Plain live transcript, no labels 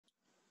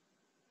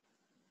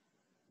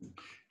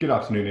Good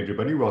afternoon,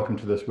 everybody. Welcome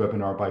to this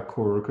webinar by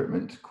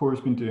COREcruitment. Core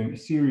has been doing a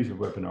series of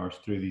webinars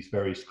through these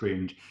very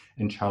strange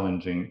and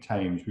challenging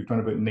times. We've done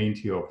about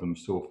 90 of them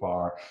so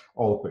far,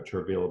 all of which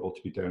are available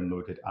to be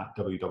downloaded at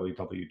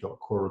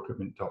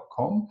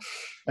www.corerecruitment.com.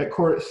 At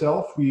Core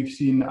itself, we've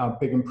seen a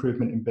big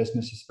improvement in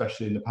business,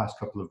 especially in the past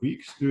couple of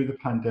weeks. Through the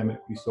pandemic,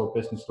 we saw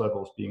business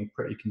levels being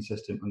pretty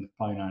consistent on the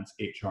finance,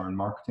 HR, and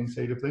marketing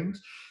side of things.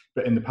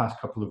 But in the past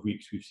couple of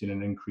weeks, we've seen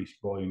an increased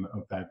volume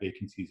of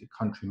vacancies at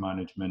country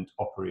management,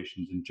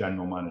 operations, and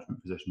general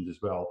management positions as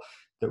well,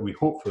 that we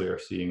hopefully are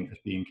seeing as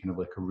being kind of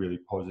like a really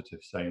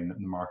positive sign that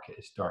the market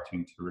is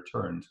starting to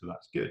return. So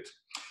that's good.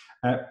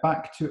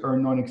 Back to our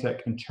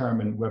non-exec and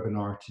chairman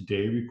webinar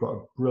today. We've got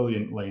a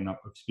brilliant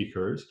lineup of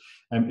speakers.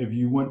 If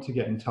you want to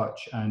get in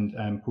touch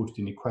and post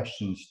any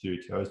questions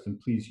through to us, then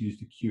please use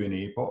the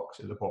Q&A box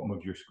at the bottom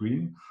of your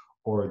screen,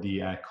 or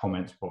the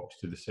comments box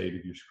to the side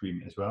of your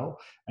screen as well.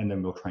 And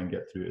then we'll try and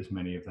get through as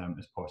many of them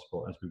as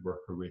possible as we work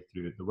our way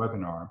through the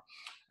webinar.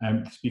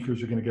 The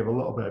speakers are going to give a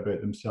little bit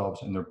about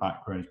themselves and their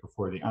backgrounds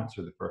before they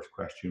answer the first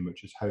question,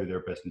 which is how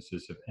their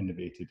businesses have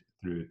innovated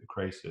through the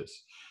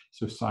crisis.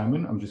 So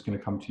Simon, I'm just going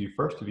to come to you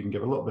first. If you can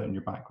give a little bit on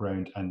your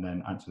background and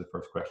then answer the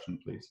first question,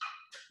 please.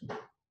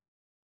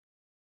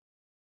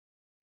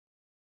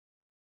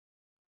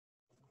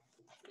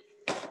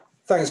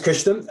 Thanks,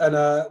 Christian, and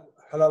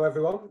hello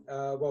everyone.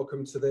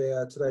 Welcome to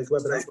today's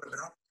webinar.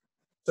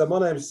 So my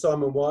name is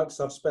Simon Wykes.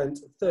 I've spent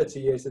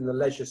 30 years in the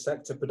leisure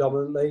sector,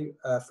 predominantly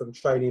from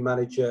trainee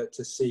manager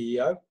to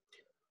CEO.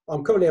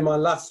 I'm currently in my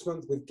last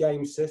month with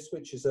Gamesys,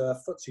 which is a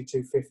FTSE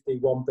 250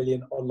 1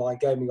 billion online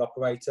gaming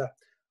operator,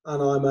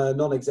 and I'm a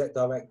non-exec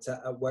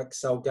director at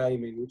Wexel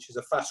Gaming, which is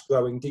a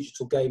fast-growing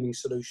digital gaming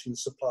solution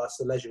supplier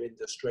to the leisure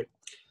industry.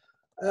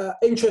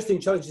 Interesting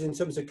challenges in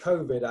terms of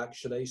COVID,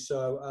 actually.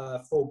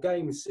 So for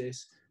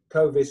Gamesys,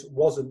 COVID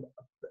wasn't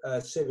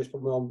a serious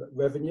problem on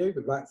revenue.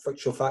 In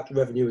actual fact,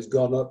 revenue has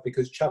gone up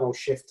because channel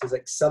shift has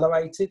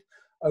accelerated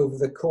over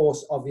the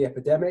course of the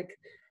epidemic.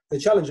 The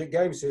challenge at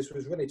Gamesys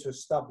was really to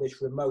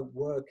establish remote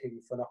working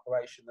for an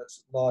operation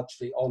that's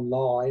largely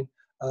online,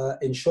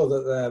 ensure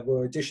that there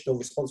were additional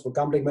responsible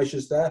gambling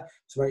measures there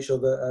to make sure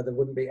that there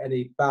wouldn't be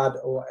any bad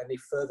or any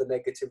further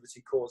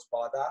negativity caused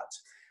by that.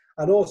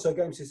 And also,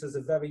 Gamesys has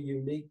a very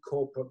unique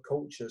corporate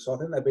culture. So I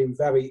think they've been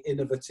very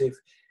innovative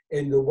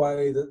in the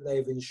way that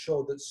they've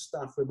ensured that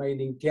staff remain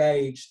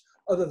engaged,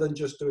 other than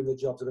just doing the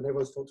jobs. I mean,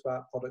 everyone's talked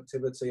about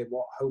productivity and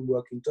what home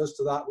working does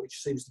to that,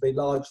 which seems to be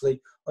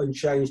largely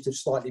unchanged, if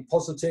slightly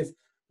positive.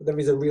 But there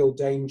is a real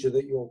danger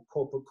that your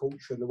corporate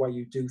culture and the way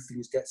you do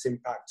things gets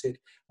impacted.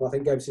 And I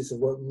think Gamesys have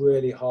worked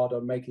really hard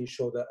on making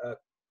sure that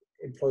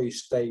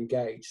employees stay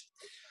engaged.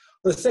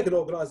 The second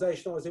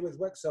organisation I was in with,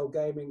 Wexel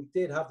Gaming,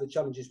 did have the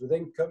challenges with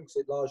income because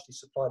it largely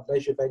supplied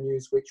leisure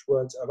venues which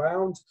weren't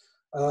around,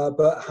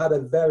 but had a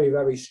very,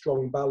 very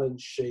strong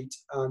balance sheet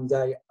and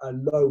a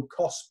low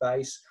cost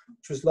base,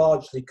 which was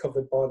largely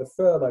covered by the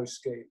furlough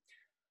scheme.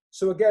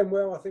 So again,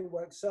 where I think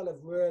Wexel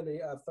have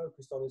really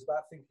focused on is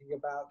about thinking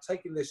about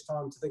taking this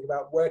time to think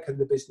about where can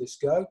the business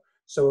go.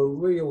 So a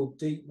real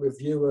deep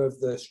review of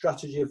the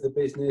strategy of the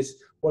business,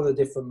 what are the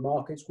different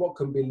markets, what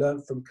can be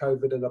learned from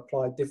COVID and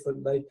applied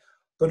differently,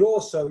 but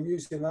also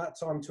using that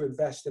time to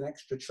invest in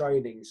extra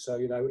training. So,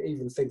 you know,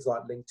 even things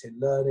like LinkedIn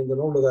Learning and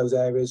all of those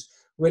areas,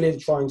 really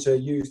trying to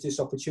use this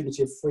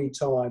opportunity of free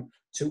time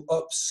to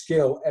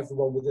upskill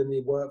everyone within the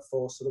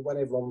workforce so that when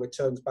everyone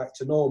returns back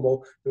to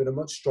normal, they're in a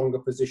much stronger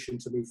position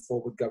to move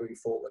forward going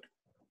forward.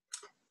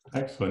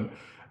 Excellent.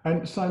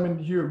 And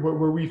Simon,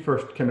 where we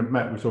first kind of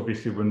met was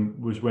obviously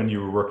when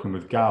you were working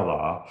with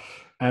Gala.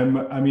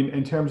 I mean,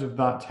 in terms of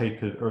that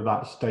type of, or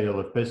that style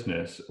of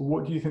business,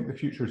 what do you think the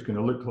future is going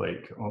to look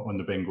like on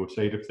the bingo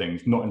side of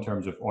things? Not in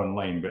terms of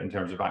online, but in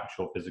terms of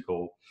actual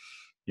physical,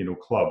 you know,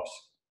 clubs.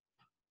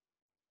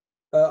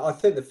 I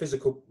think the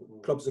physical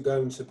clubs are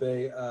going to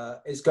be,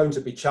 it's going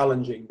to be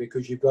challenging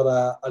because you've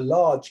got a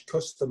large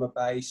customer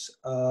base.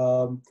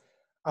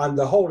 And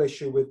the whole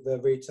issue with the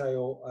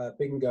retail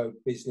bingo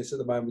business at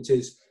the moment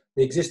is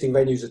the existing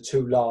venues are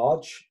too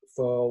large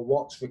for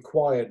what's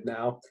required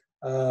now.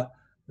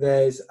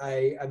 There's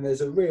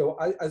a real,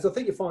 as I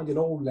think you find in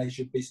all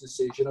leisure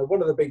businesses, you know,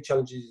 one of the big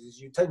challenges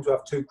is you tend to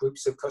have two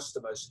groups of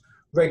customers,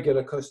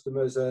 regular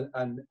customers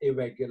and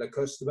irregular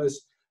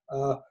customers.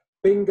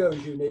 Bingo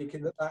is unique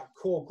in that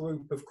core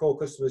group of core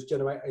customers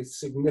generate a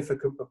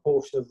significant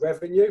proportion of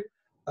revenue.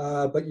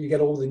 But you get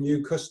all the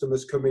new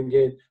customers coming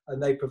in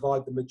and they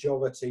provide the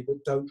majority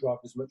but don't drive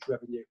as much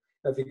revenue.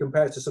 Now, if you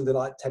compare it to something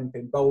like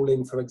 10-pin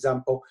bowling, for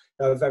example,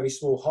 they have very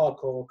small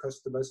hardcore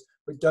customers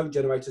but don't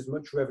generate as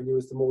much revenue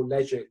as the more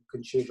leisure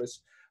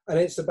consumers. And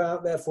it's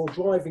about, therefore,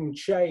 driving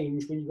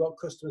change when you've got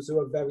customers who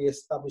are very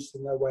established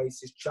in their ways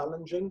is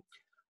challenging.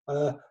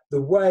 The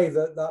way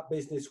that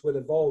business will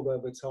evolve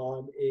over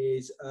time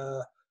is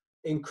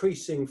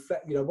increasing,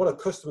 you know, what are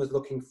customers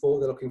looking for?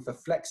 They're looking for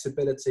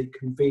flexibility,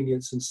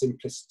 convenience, and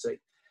simplicity.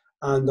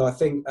 And I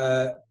think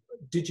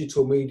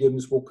digital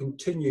mediums will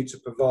continue to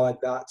provide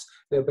that.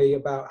 They'll be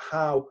about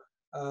how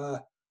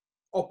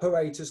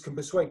operators can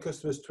persuade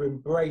customers to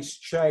embrace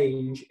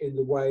change in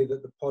the way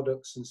that the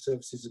products and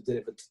services are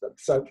delivered to them.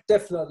 So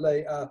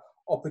definitely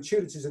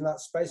opportunities in that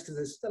space, because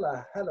there's still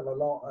a hell of a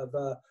lot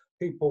of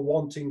people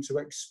wanting to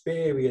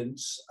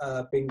experience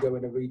bingo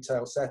in a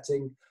retail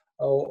setting,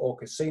 or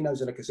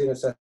casinos in a casino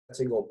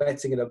setting, or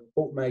betting in a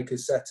bookmaker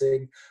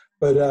setting,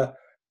 but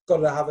got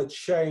to have a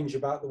change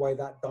about the way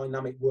that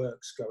dynamic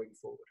works going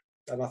forward.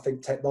 And I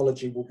think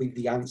technology will be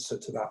the answer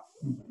to that.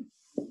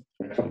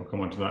 We'll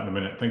come on to that in a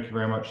minute. Thank you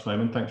very much,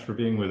 Simon. Thanks for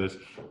being with us.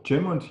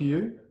 Jim, on to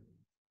you.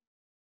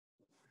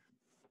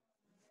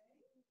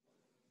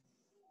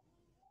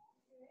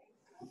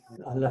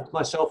 I left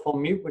myself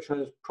on mute, which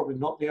is probably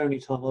not the only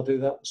time I'll do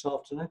that this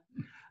afternoon.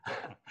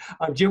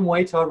 I'm Jim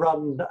Waite. I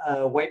run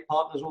Waite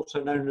Partners,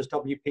 also known as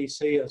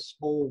WPC, a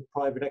small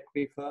private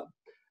equity firm.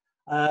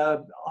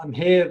 I'm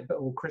here,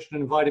 or Christian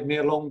invited me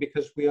along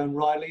because we own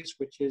Riley's,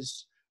 which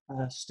is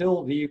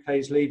still the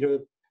UK's leader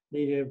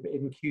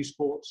in Q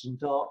Sports and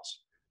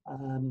darts.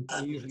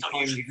 I usually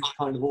find this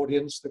kind of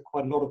audience that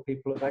quite a lot of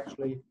people have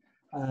actually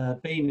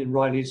been in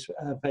Riley's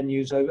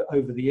venues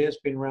over the years,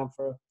 been around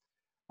for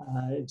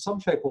in some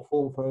shape or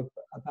form for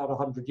about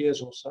 100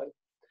 years or so.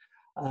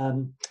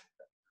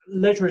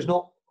 Leisure is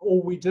not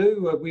all we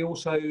do. We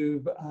also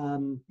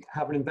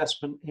have an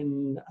investment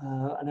in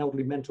an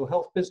elderly mental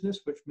health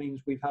business, which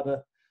means we've had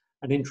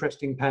an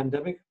interesting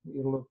pandemic.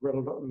 You'll have read a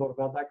lot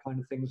about that kind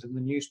of things in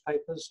the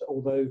newspapers,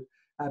 although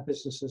our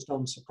business has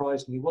done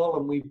surprisingly well.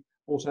 And we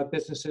also have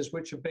businesses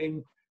which have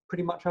been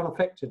pretty much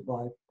unaffected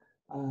by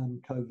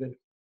COVID.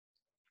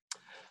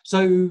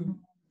 So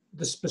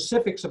the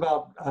specifics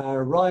about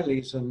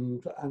Riley's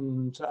and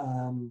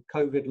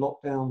COVID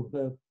lockdown,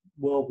 the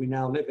world we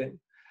now live in,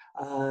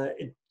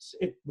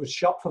 it was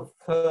shut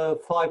for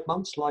 5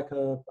 months, like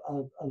a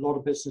lot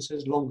of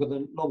businesses, longer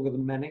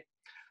than many.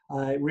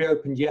 It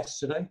reopened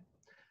yesterday,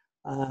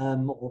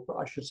 or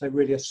I should say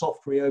really a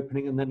soft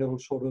reopening, and then it'll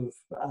sort of,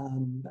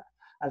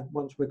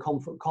 once we're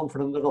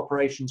confident that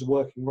operations are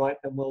working right,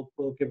 then we'll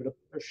give it a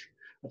push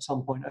at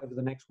some point over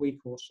the next week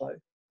or so.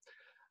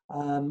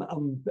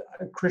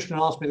 Christian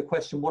asked me the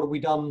question, what have we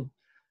done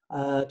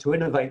to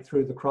innovate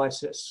through the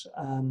crisis?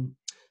 I'm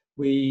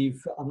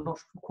not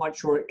quite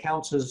sure it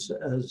counts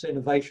as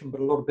innovation, but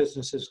a lot of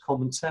businesses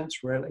common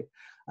sense, really.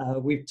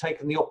 We've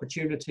taken the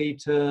opportunity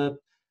to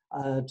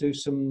do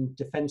some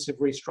defensive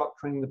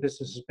restructuring. The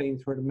business has been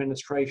through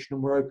administration,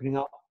 and we're opening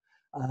up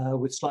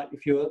with slightly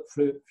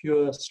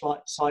fewer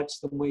sites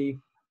than we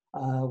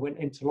went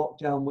into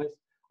lockdown with,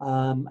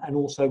 and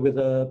also with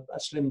a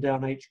slimmed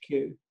down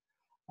HQ.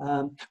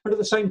 But at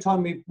the same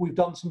time, we've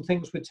done some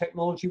things with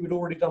technology. We'd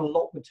already done a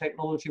lot with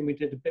technology, and we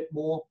did a bit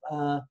more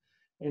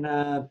in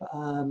our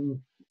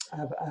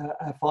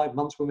 5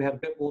 months when we had a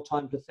bit more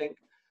time to think.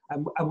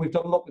 And we've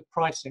done a lot with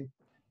pricing.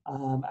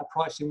 Our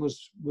pricing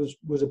was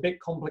a bit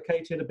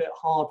complicated, a bit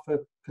hard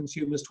for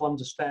consumers to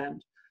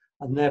understand,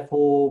 and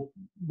therefore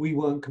we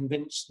weren't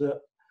convinced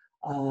that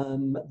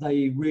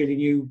they really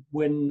knew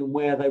when and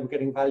where they were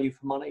getting value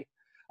for money.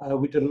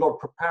 We did a lot of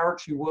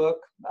preparatory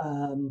work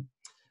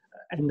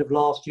end of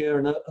last year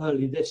and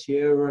early this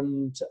year,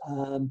 and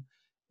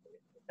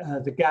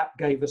the gap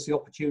gave us the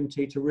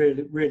opportunity to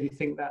really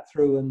think that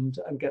through and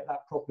get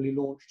that properly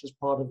launched as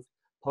part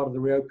of the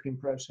reopening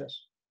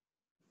process.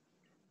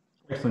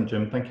 Excellent,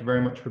 Jim. Thank you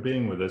very much for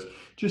being with us.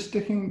 Just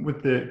sticking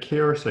with the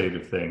care side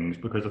of things,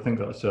 because I think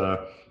that's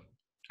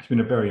it's been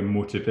a very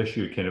emotive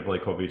issue, kind of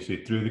like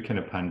obviously through the kind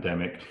of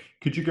pandemic.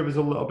 Could you give us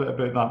a little bit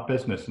about that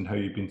business and how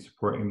you've been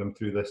supporting them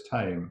through this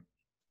time?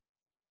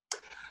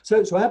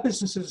 So our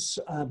business is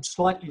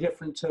slightly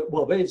different to,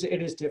 well, it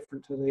is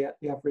different to the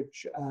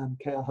average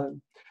care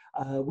home.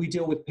 We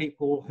deal with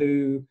people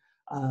who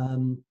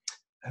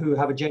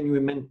have a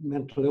genuine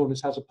mental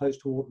illness as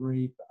opposed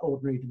to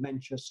ordinary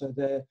dementia. So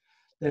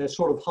they're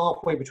sort of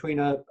halfway between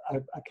a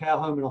care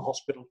home and a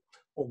hospital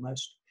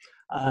almost.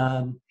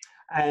 So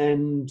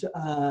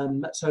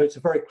it's a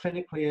very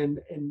clinically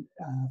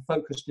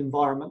focused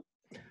environment.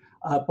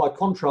 By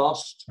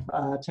contrast,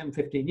 10,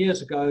 15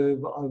 years ago,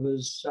 I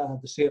was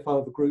the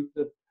CFO of a group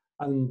that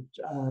owned,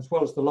 as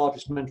well as the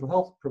largest mental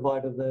health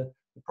provider, the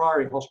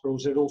Priory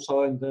Hospitals, it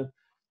also owned the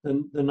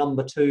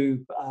number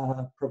 2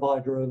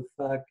 provider of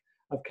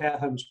care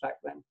homes back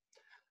then.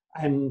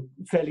 And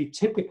fairly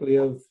typically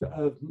of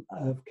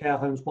care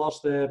homes,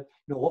 whilst they're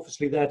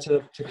obviously there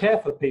to care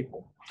for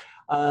people,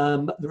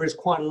 there is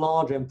quite a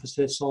large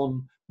emphasis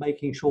on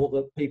making sure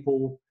that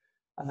people,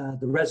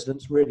 the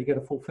residents, really get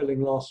a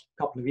fulfilling last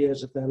couple of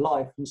years of their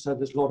life. And so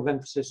there's a lot of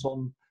emphasis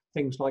on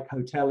things like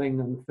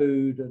hoteling and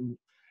food and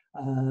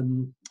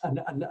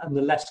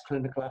the less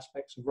clinical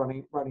aspects of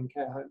running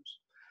care homes.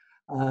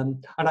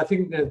 And I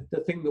think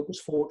the thing that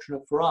was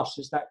fortunate for us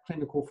is that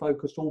clinical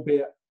focus,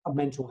 albeit a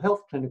mental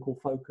health clinical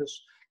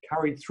focus,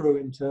 carried through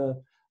into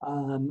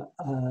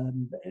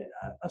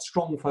a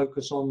strong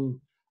focus on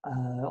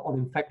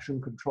infection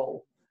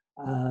control.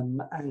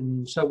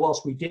 And so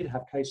whilst we did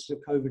have cases of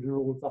COVID in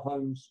all of the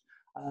homes,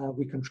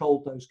 we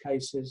controlled those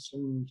cases,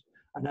 and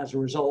as a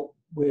result,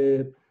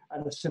 we're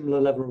at a similar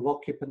level of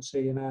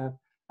occupancy in our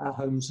our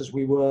homes as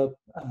we were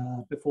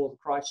before the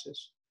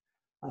crisis.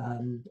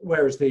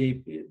 Whereas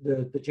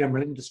the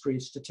general industry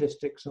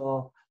statistics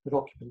are that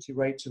occupancy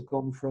rates have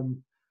gone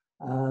from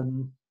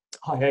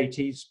high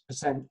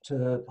 80%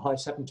 to high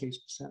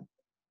 70%.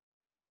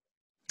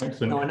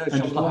 Excellent. Now, I know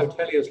some of the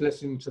hoteliers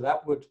listening to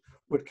that would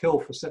kill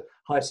for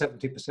high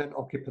 70%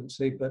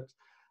 occupancy, but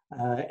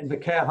in the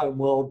care home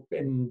world,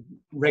 in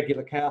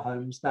regular care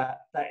homes,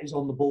 that is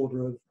on the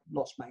border of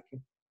loss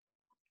making.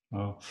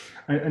 Oh.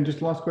 And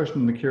just last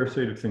question on the care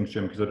side of things,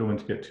 Jim, because I don't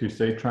want to get too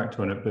sidetracked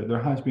on it, but there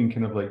has been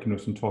kind of like,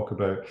 some talk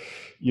about,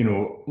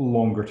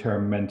 longer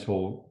term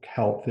mental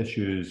health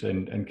issues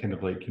and kind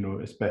of like,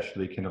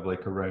 especially kind of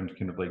like around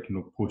kind of like,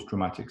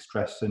 post-traumatic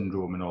stress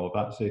syndrome and all of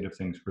that side of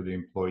things for the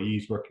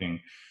employees working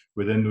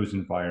within those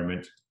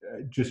environments.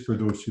 Just for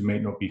those who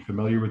might not be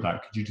familiar with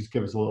that, could you just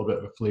give us a little bit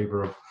of a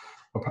flavour of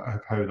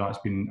how that's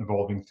been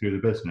evolving through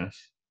the business?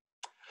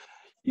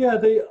 Yeah,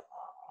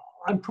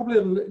 I'm probably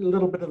a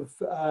little bit of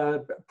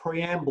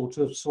preamble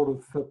to sort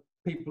of for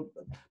people.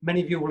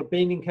 Many of you will have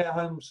been in care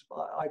homes.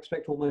 I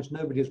expect almost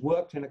nobody has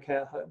worked in a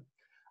care home.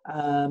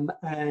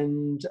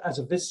 And as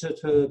a visitor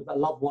to a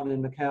loved one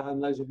in a care home,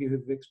 those of you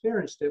who've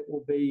experienced it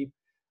will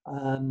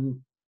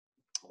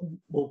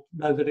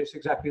know that it's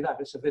exactly that.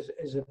 It's a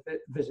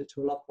visit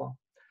to a loved one.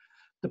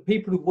 The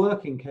people who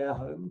work in care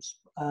homes,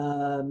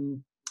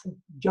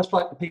 just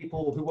like the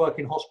people who work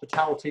in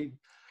hospitality,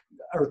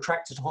 are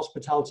attracted to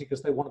hospitality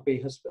because they want to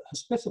be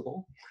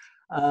hospitable.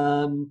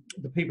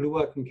 The people who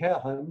work in care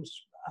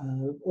homes,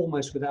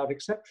 almost without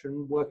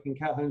exception, work in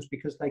care homes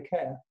because they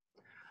care.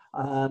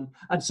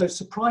 And so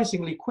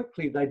surprisingly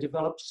quickly, they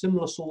develop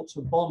similar sorts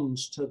of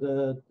bonds to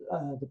the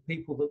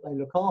people that they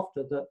look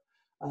after that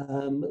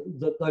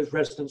those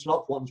residents'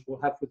 loved ones will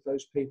have with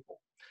those people.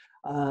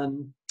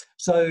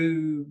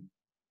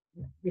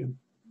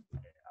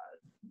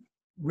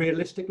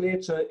 Realistically,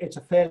 it's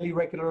a fairly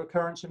regular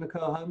occurrence in a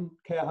care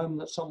home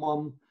that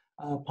someone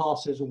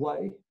passes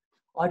away.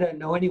 I don't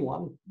know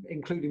anyone,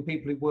 including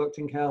people who've worked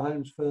in care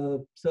homes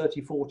for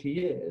 30, 40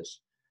 years,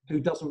 who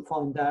doesn't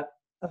find that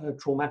a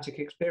traumatic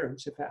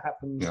experience if it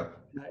happens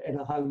in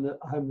a home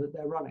that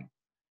they're running.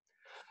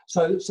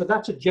 So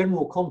that's a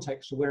general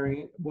context of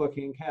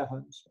working in care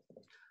homes.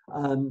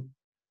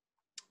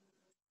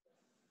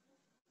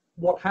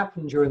 What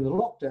happened during the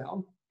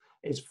lockdown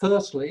is,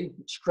 firstly,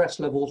 stress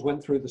levels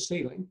went through the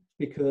ceiling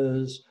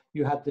because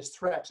you had this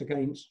threat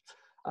against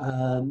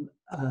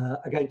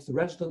the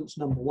residents,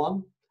 number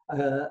one,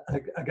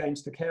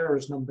 against the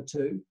carers, number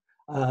two,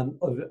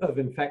 of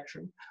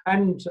infection.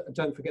 And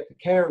don't forget, the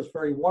carers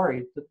very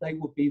worried that they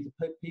would be the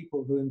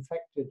people who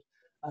infected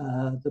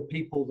the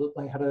people that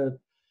they had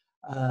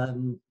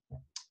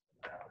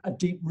a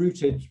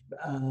deep-rooted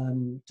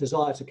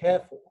desire to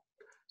care for.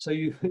 So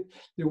you're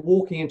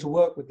walking into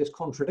work with this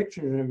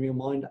contradiction in your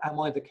mind: am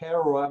I the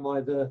carer or am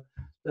I the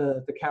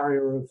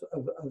carrier of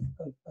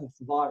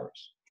the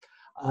virus?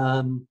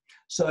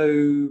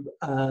 So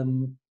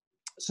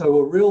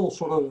a real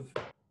sort of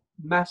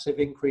massive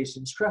increase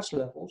in stress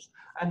levels,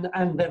 and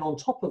then on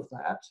top of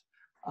that,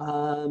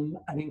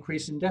 an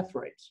increase in death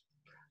rates.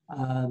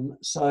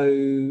 So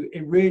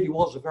it really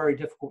was a very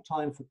difficult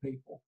time for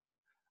people.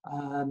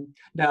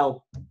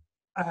 Now,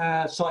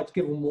 our sites,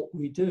 given what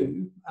we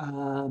do,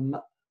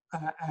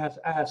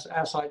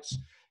 our sites,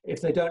 if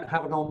they don't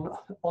have an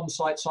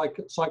on-site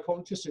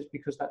psychologist, it's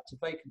because that's a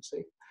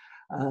vacancy.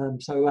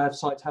 So our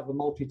sites have a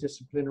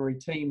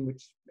multidisciplinary team,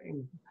 which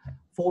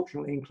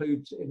fortunately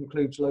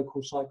includes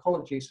local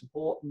psychology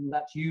support, and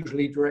that's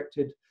usually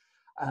directed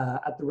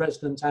at the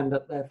residents and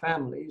at their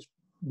families.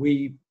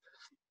 We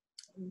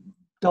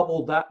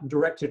doubled that and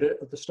directed it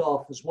at the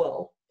staff as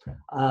well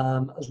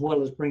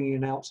as bringing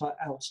in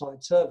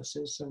outside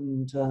services,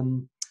 and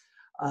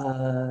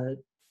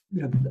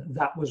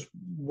that was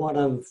one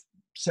of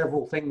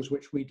several things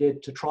which we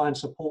did to try and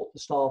support the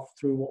staff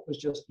through what was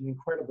just an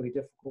incredibly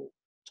difficult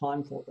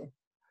time for them.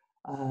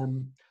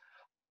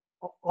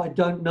 I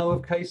don't know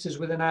of cases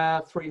within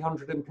our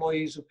 300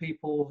 employees of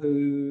people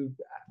who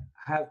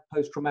have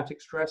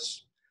post-traumatic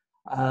stress.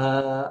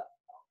 I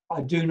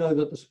do know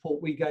that the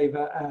support we gave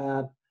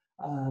our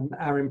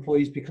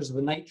employees, because of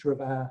the nature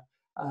of our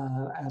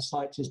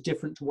sites, is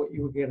different to what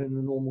you would get in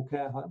a normal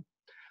care home.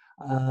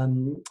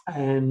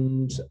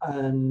 And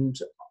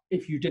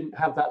if you didn't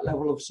have that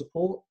level of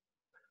support,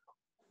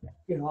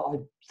 I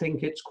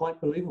think it's quite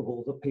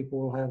believable that people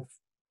will have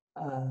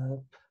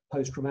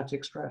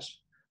post-traumatic stress.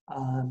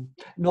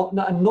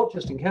 Not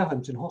just in care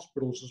homes, in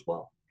hospitals as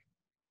well.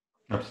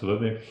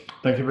 Absolutely.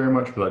 Thank you very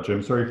much for that,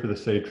 Jim. Sorry for the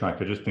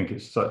sidetrack. I just think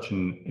it's such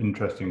an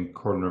interesting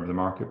corner of the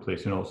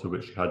marketplace, and also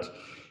which had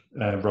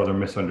rather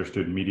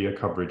misunderstood media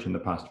coverage in the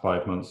past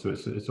 5 months. So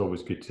it's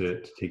always good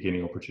to take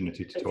any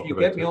opportunity to talk about it. If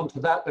you get me onto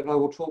that, then I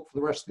will talk for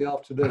the rest of the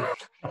afternoon.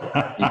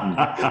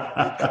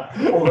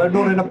 Although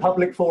not in a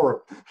public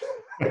forum.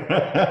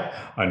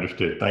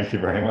 Understood. Thank you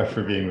very much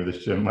for being with us,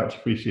 Jim. Much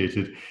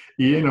appreciated.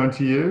 Ian, on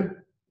to you.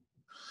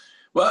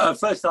 Well,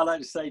 first I'd like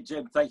to say,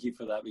 Jim, thank you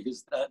for that,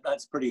 because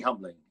that's pretty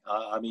humbling.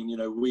 I mean,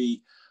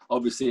 we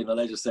obviously in the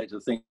leisure sector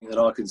think that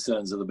our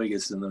concerns are the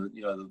biggest and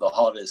the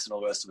hardest and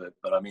all the rest of it.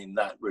 But I mean,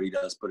 that really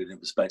does put it in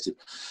perspective.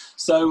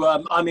 So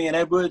I'm Ian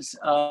Edwards.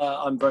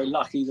 I'm very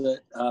lucky that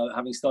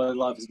having started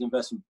life as an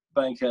investment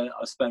banker,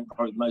 I spent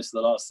probably most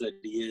of the last 30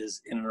 years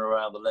in and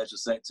around the leisure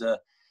sector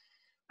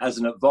as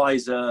an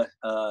advisor,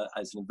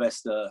 as an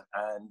investor,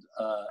 and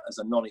as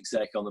a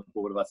non-exec on the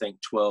board of, I think,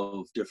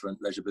 12 different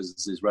leisure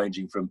businesses,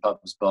 ranging from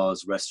pubs,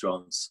 bars,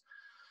 restaurants,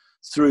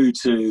 through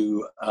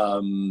to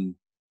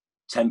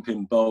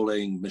ten-pin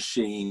bowling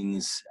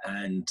machines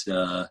and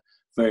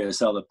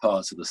various other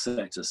parts of the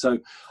sector. So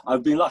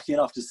I've been lucky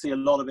enough to see a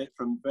lot of it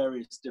from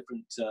various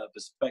different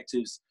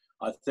perspectives.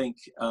 I think,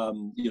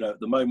 at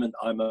the moment,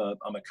 I'm a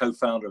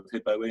co-founder of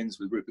Hippo Inns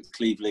with Rupert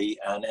Cleveley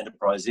and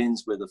Enterprise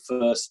Inns. We're the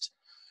first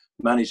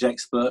managed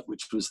expert,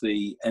 which was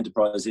the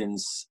Enterprise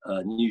Inns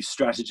new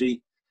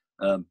strategy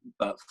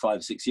about 5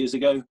 or 6 years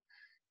ago.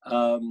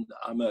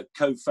 I'm a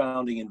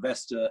co-founding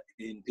investor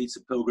in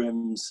Pizza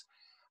Pilgrims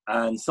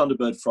and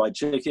Thunderbird Fried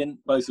Chicken,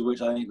 both of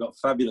which I think have got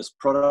fabulous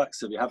products.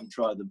 So if you haven't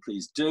tried them,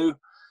 please do.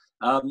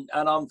 And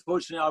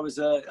unfortunately, I was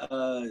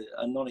a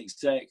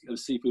non-exec of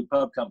Seafood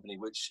Pub Company,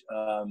 which,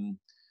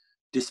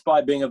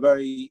 despite being a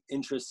very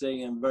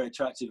interesting and very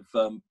attractive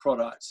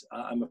product,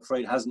 I'm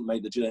afraid hasn't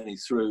made the journey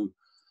through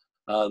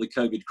the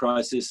COVID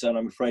crisis. And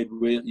I'm afraid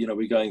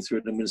we're going through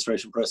an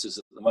administration process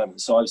at the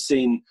moment. So I've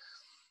seen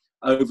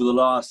over the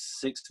last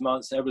 6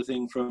 months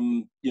everything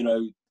from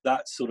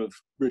that sort of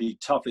really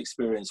tough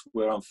experience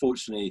where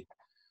unfortunately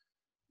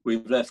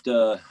we've left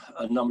a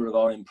number of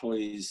our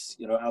employees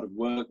out of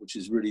work, which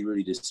is really,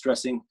 really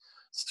distressing,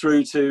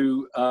 through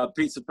to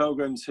Pizza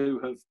Pilgrims, who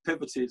have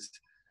pivoted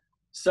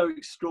so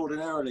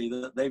extraordinarily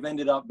that they've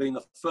ended up being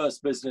the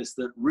first business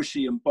that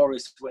Rishi and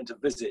Boris went to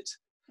visit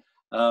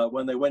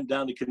when they went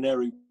down to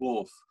Canary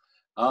Wharf.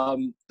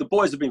 The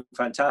boys have been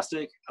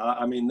fantastic.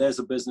 I mean, there's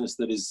a business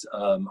that is,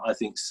 I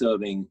think,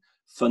 serving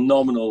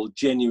phenomenal,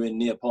 genuine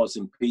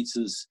Neapolitan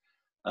pizzas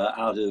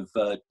out of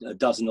a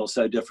dozen or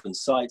so different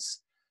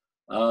sites.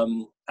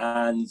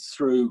 And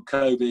through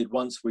COVID,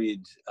 once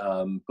we'd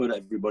put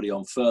everybody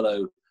on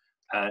furlough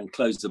and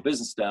closed the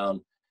business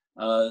down,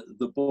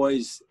 the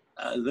boys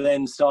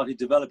then started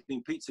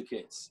developing pizza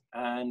kits.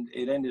 And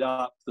it ended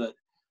up that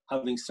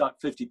having stuck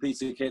 50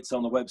 pizza kits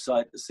on the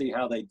website to see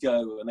how they'd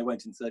go, and they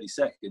went in 30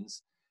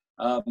 seconds,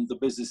 the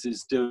business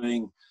is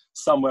doing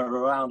somewhere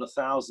around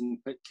 1,000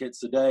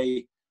 kits a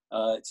day.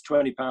 It's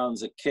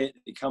 £20 a kit.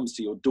 It comes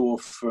to your door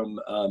from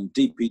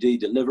DPD,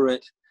 Deliver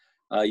It.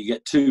 You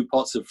get 2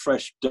 pots of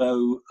fresh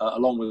dough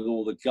along with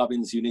all the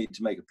gubbins you need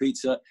to make a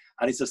pizza.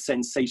 And it's a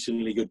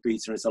sensationally good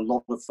pizza. And it's a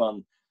lot of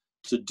fun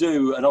to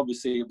do. And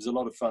obviously it was a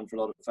lot of fun for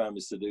a lot of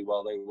families to do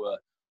while they were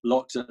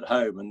locked at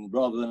home. And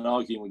rather than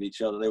arguing with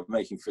each other, they were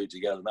making food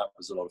together. And that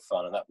was a lot of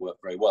fun. And that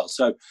worked very well.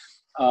 So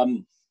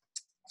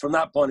from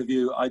that point of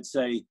view, I'd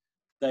say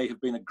they have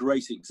been a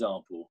great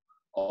example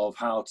of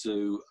how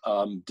to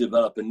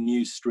develop a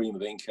new stream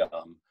of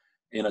income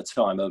in a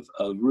time of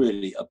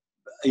really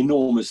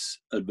enormous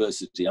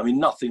adversity. I mean,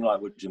 nothing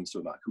like what Jim's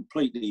talking about.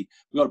 Completely,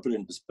 we've got to put it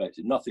in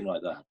perspective, nothing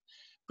like that.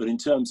 But in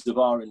terms of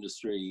our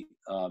industry,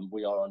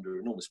 we are under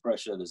enormous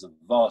pressure. There's a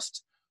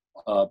vast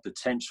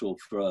potential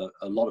for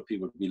a lot of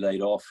people to be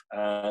laid off,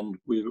 and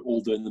we're all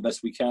doing the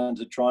best we can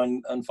to try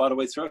and fight our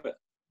way through it.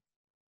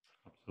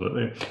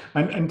 Absolutely.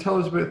 And tell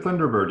us about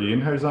Thunderbird, Ian.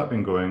 How's that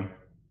been going?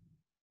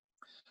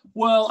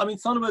 Well, I mean,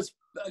 Thunderbird's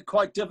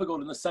quite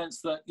difficult in the sense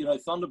that,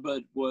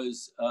 Thunderbird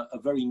was a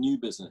very new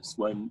business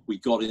when we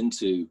got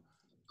into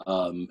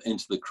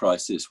the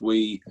crisis.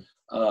 It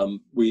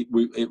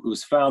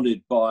was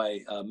founded by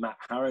Matt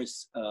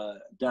Harris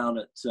down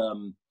at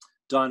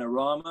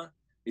Dinorama.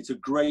 It's a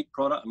great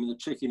product. I mean, the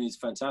chicken is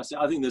fantastic.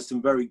 I think there's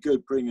some very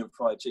good premium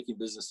fried chicken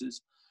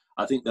businesses.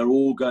 I think they're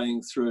all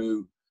going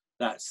through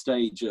that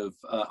stage of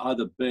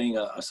either being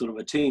a sort of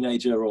a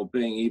teenager or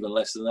being even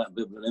less than that, a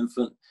bit of an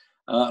infant.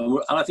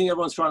 And I think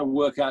everyone's trying to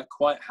work out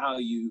quite how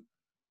you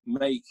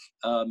make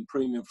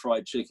premium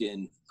fried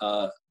chicken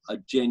a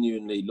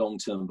genuinely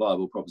long-term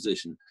viable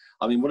proposition.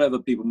 I mean, whatever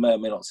people may or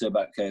may not say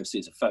about KFC,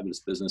 it's a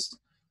fabulous business.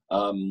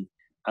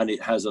 And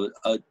it has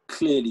a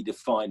clearly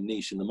defined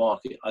niche in the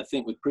market. I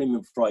think with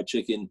premium fried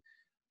chicken,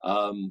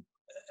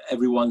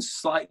 everyone's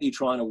slightly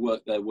trying to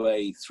work their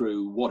way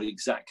through what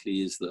exactly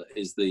is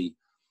the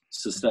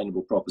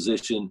sustainable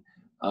proposition.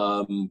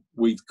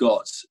 We've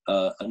got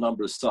a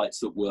number of sites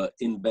that were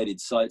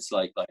embedded sites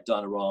like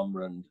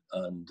Dinorama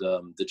and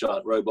the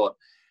Giant Robot.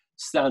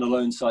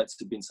 Standalone sites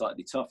have been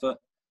slightly tougher.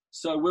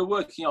 So we're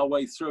working our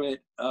way through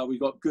it. We've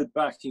got good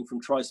backing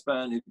from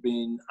Trispan, who've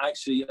been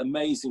actually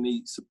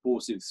amazingly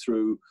supportive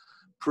through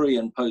pre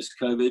and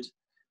post-COVID.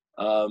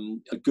 A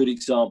good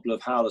example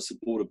of how to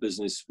support a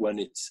business when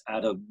it's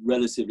at a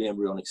relatively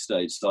embryonic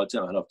stage. So I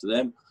turn my hat off to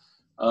them.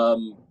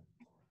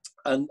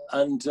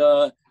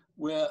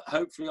 We're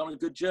hopefully on a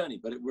good journey,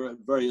 but we're at a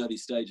very early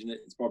stage and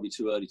it's probably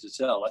too early to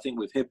tell. I think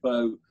with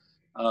Hippo,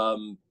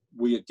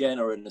 we again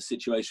are in a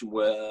situation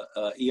where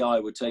EI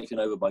were taken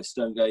over by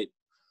Stonegate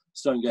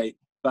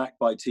backed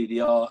by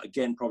TDR,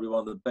 again, probably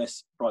one of the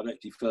best private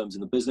equity firms in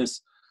the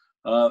business.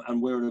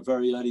 and we're at a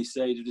very early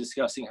stage of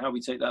discussing how we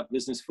take that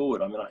business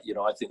forward. I mean,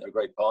 I think they're a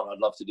great partner. I'd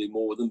love to do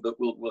more with them, but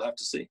we'll have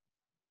to see.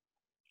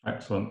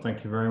 Excellent.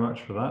 Thank you very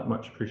much for that.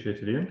 Much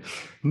appreciated, Ian.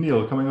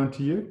 Neil, coming on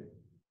to you.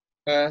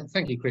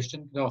 Thank you,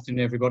 Christian. Good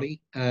afternoon,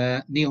 everybody.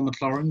 Neil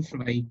MacLaurin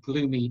from a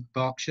gloomy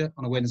Berkshire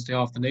on a Wednesday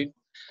afternoon.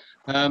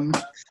 3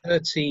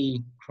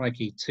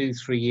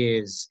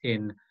 years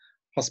in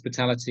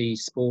hospitality,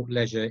 sport,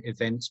 leisure,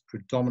 events,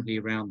 predominantly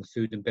around the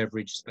food and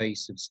beverage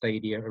space of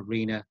stadia,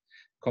 arena,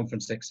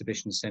 conference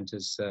exhibition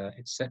centres,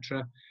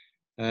 etc.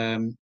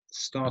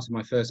 Started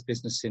my first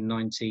business in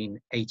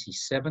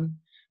 1987.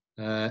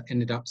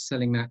 Ended up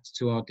selling that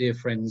to our dear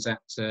friends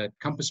at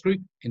Compass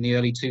Group in the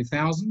early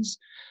 2000s.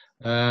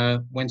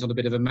 Went on a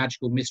bit of a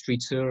magical mystery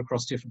tour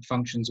across different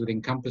functions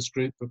within Compass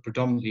Group, but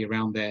predominantly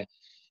around their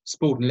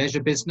sport and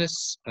leisure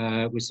business,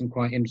 with some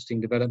quite interesting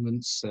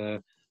developments,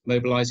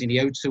 mobilising the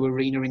O2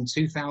 Arena in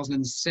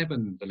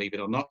 2007, believe it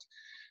or not,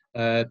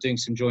 doing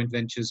some joint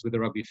ventures with the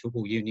Rugby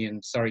Football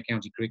Union, Surrey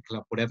County Cricket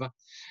Club, whatever.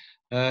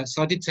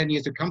 So I did 10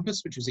 years at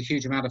Compass, which was a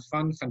huge amount of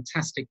fun,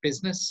 fantastic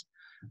business.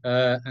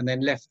 And then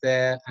left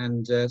there,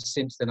 and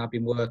since then I've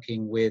been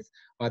working with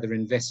either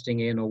investing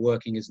in or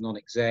working as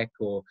non-exec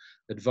or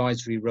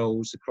advisory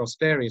roles across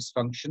various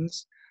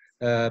functions,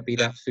 be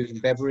that food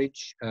and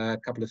beverage, a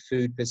couple of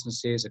food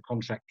businesses, a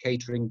contract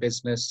catering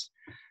business,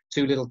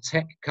 2 little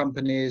tech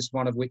companies,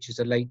 one of which is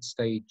a late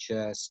stage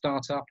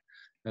startup,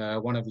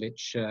 one of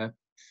which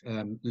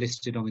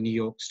listed on the New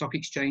York Stock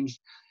Exchange,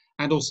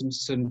 and also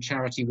some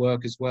charity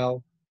work as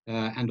well.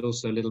 And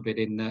also a little bit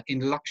in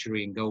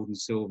luxury and gold and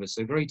silver,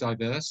 so very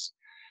diverse.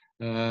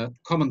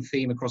 Common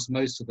theme across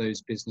most of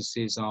those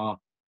businesses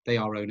they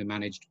are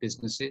owner-managed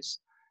businesses,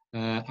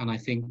 and I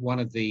think one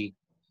of the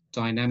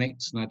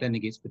dynamics, and I don't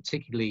think it's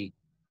particularly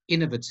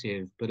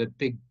innovative, but a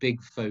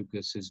big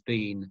focus has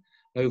been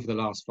over the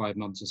last 5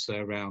 months or so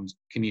around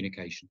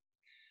communication.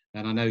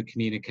 And I know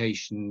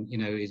communication,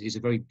 is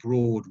a very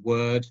broad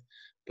word,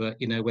 but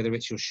whether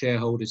it's your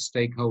shareholders,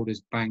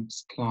 stakeholders,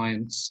 banks,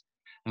 clients,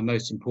 and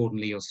most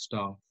importantly your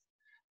staff,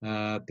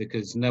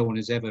 because no one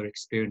has ever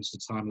experienced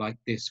a time like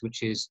this,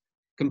 which is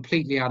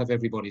completely out of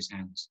everybody's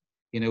hands.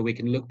 We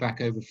can look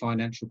back over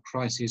financial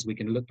crises, we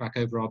can look back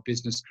over our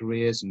business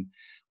careers, and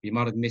we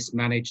might have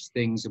mismanaged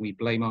things and we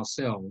blame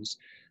ourselves.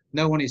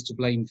 No one is to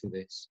blame for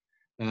this.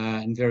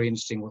 And very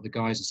interesting what the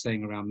guys are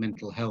saying around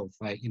mental health.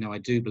 I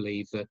do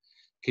believe that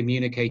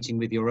communicating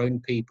with your own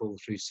people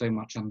through so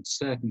much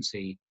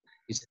uncertainty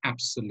is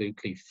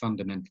absolutely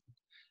fundamental.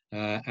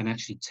 And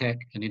actually tech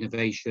and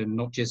innovation,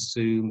 not just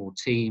Zoom or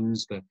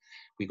Teams, but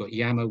we've got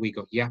Yammer, we've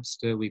got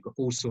Yapster, we've got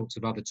all sorts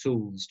of other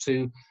tools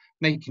to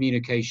make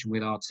communication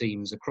with our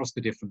teams across the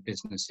different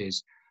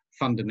businesses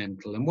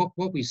fundamental. And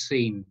what we've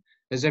seen,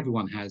 as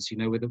everyone has,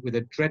 with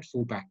a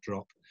dreadful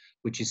backdrop,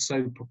 which is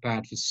so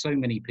bad for so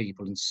many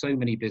people and so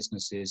many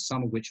businesses,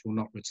 some of which will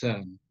not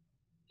return,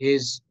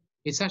 is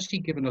it's actually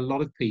given a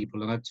lot of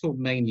people, and I've talked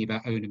mainly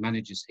about owner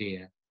managers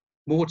here,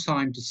 more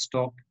time to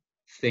stop,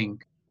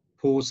 think,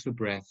 pause for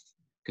breath,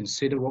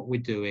 consider what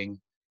we're doing,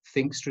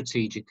 think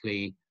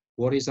strategically,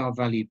 what is our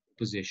value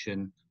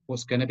position,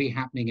 what's going to be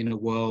happening in a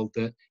world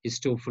that is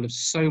still full of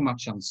so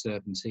much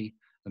uncertainty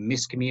and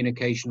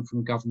miscommunication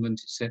from government,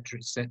 etc.,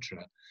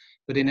 etc.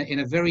 But in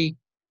a very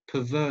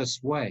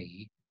perverse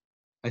way,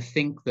 I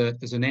think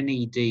that as an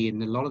NED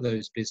in a lot of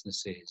those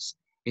businesses,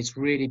 it's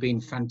really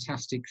been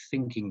fantastic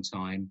thinking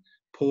time,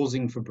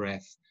 pausing for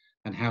breath,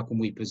 and how can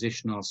we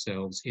position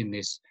ourselves in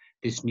this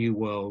new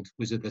world,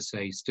 which, as I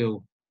say,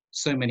 still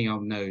so many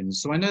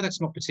unknowns. So I know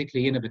that's not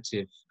particularly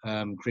innovative,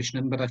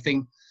 Krishnan, but I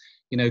think,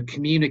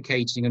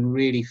 communicating and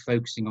really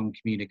focusing on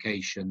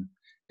communication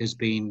has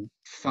been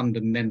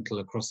fundamental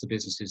across the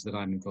businesses that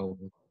I'm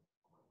involved with.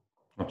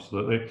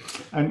 Absolutely.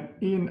 And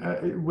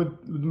Ian,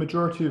 with the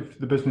majority of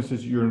the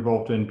businesses you're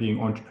involved in being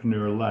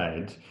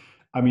entrepreneur-led,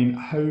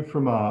 how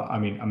from a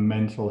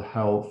mental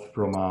health,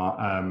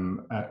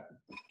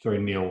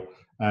 Neil,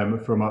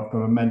 from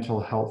a mental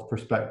health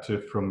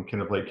perspective, from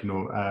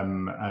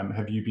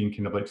have you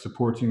been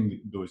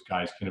supporting those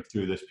guys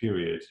through this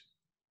period?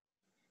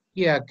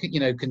 Yeah,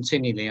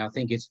 continually. I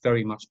think it's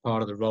very much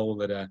part of the role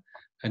that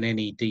an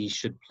NED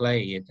should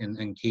play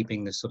in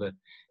keeping the sort of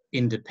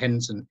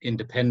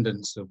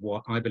independence of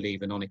what I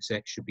believe a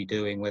non-exec should be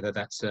doing, whether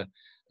that's a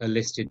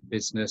listed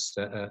business,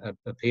 a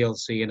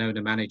PLC, an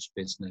owner-managed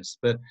business,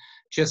 but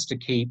just to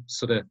keep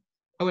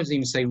I wouldn't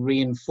even say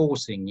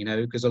reinforcing,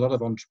 because a lot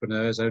of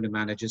entrepreneurs,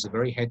 owner-managers are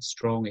very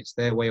headstrong, it's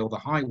their way or the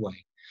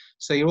highway.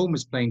 So you're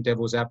almost playing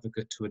devil's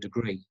advocate to a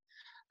degree,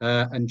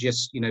 and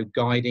just,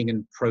 guiding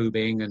and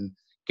probing and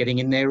getting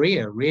in their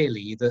ear,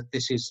 really, that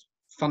this is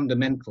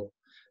fundamental.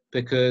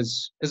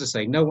 Because, as I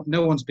say, no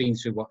one's been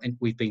through what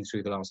we've been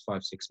through the last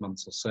 5-6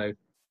 months or so.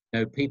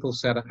 People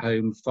sat at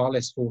home far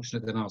less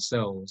fortunate than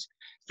ourselves.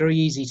 It's very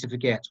easy to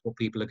forget what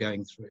people are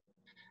going through.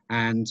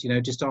 And,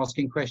 just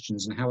asking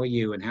questions, and how are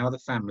you, and how are the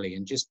family,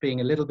 and just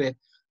being a little bit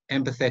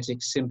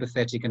empathetic,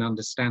 sympathetic, and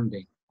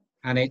understanding.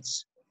 And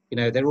it's,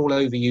 they're all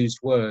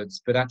overused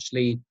words, but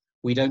actually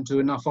we don't do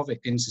enough of it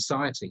in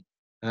society.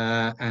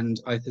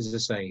 And as I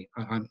say,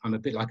 I'm a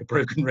bit like a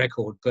broken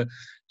record, but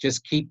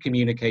just keep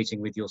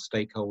communicating with your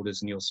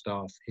stakeholders and your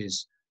staff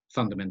is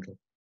fundamental.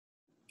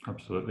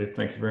 Absolutely.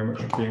 Thank you very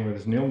much for being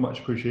with us, Neil. Much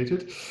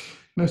appreciated.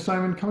 Now,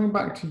 Simon, coming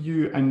back to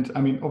you, and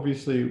I mean,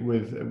 obviously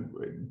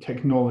with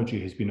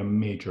technology has been a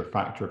major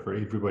factor for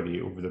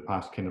everybody over the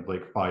past kind of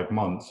like 5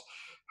 months.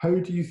 How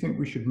do you think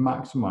we should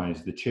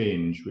maximize the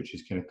change which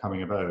is kind of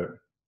coming about?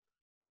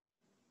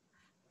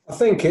 I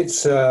think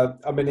it's,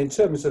 I mean, in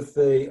terms of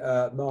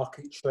the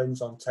market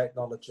trends on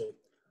technology,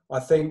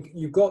 I think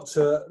you've got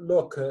to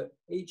look at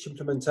each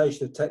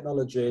implementation of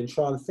technology and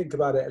try and think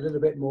about it a little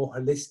bit more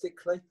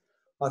holistically.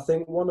 I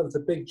think one of the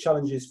big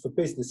challenges for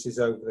businesses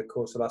over the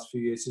course of the last few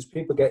years is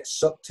people get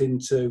sucked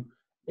into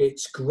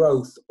its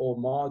growth or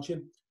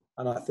margin.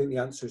 And I think the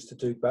answer is to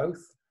do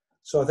both.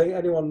 So I think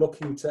anyone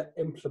looking to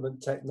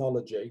implement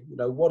technology, you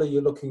know, what are you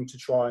looking to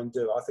try and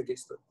do? I think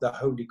it's the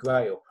holy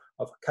grail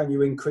of can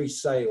you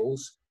increase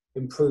sales,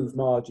 improve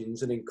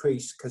margins and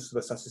increase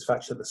customer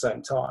satisfaction at the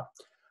same time.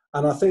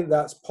 And I think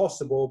that's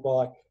possible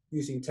by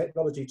using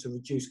technology to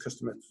reduce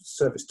customer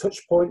service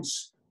touch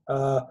points,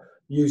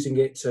 using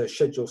it to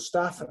schedule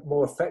staff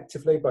more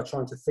effectively by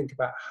trying to think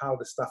about how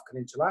the staff can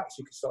interact. So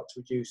you can start to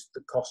reduce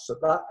the costs of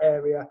that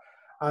area,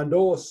 and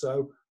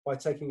also by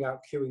taking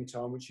out queuing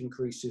time, which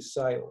increases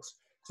sales.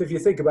 So if you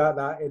think about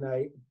that in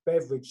a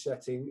beverage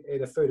setting,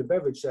 in a food and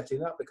beverage setting,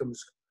 that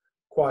becomes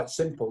quite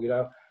simple. You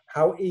know,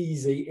 how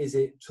easy is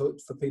it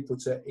for people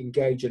to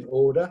engage and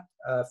order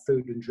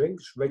food and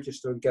drinks,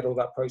 register and get all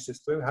that process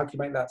through? How can you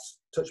make that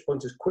touch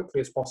point as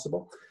quickly as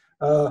possible?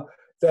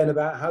 Then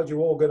about how do you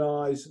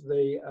organise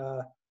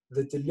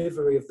the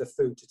delivery of the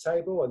food to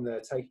table and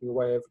the taking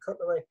away of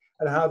cutlery,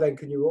 and how then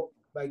can you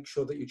make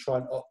sure that you try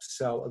and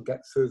upsell and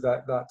get through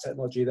that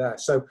technology there.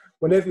 So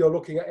whenever you're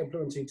looking at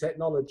implementing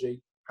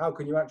technology, how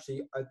can you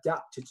actually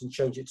adapt it and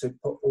change it to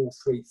put all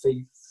three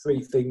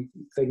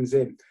things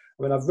in?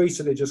 I mean, I've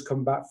recently just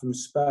come back from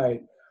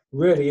Spain.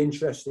 Really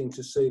interesting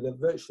to see that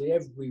virtually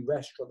every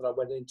restaurant that I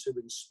went into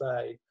in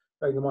Spain,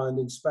 bearing in mind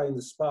in Spain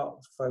the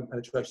smartphone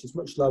penetration is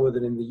much lower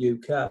than in the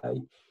UK,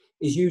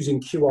 is using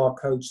QR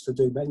codes to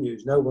do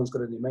menus. No one's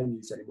got any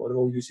menus anymore. They're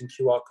all using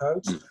QR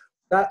codes.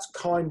 That's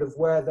kind of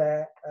where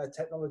their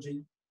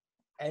technology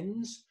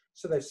ends.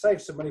 So they've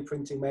saved some money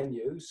printing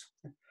menus.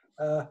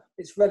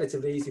 It's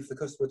relatively easy for the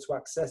customer to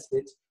access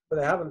it, but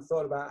they haven't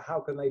thought about how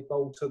can they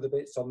bolt other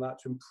bits on that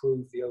to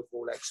improve the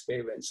overall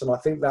experience. And I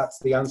think that's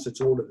the answer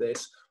to all of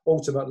this.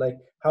 Ultimately,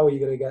 how are you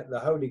going to get the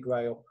holy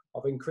grail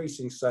of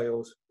increasing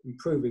sales,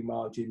 improving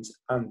margins,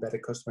 and better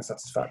customer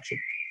satisfaction?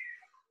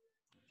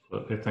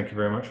 Okay, thank you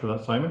very much for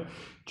that, Simon.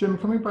 Jim,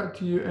 coming back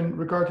to you, and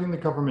regarding the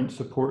government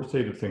support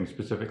side of things,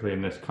 specifically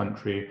in this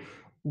country,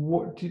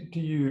 what do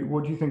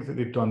you think that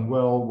they've done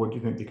well? What do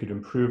you think they could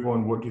improve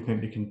on? What do you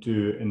think they can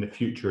do in the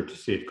future to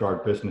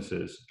safeguard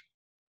businesses?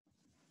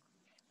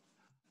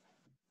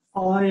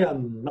 I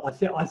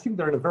think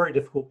they're in a very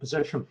difficult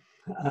position.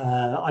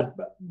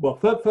 Well,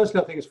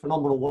 firstly, I think it's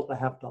phenomenal what they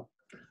have done,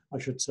 I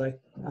should say,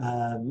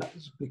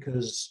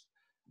 because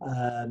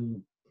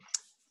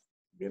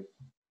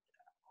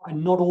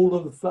not all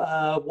of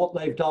what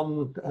they've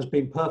done has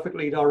been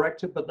perfectly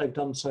directed, but they've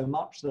done so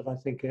much that I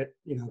think it,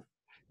 you know,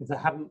 if they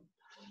hadn't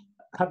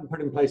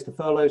put in place the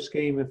furlough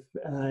scheme, if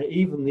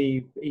even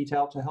the Eat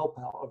Out to Help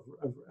Out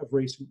of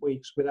recent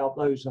weeks, without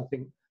those, I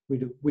think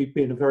we'd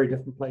be in a very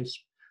different place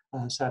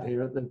sat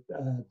here at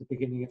the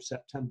beginning of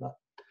September.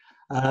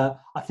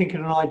 I think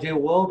in an ideal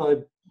world,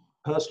 I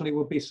personally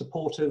would be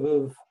supportive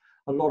of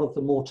a lot of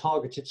the more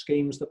targeted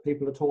schemes that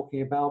people are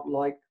talking about,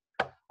 like,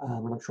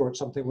 and I'm sure it's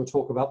something we'll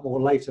talk about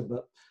more later,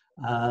 but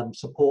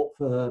support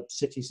for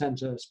city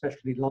centre,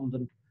 especially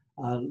London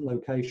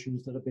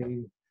locations that are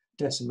being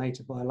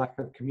decimated by a lack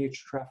of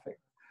commuter traffic.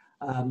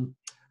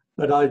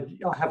 But I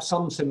have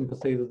some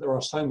sympathy that there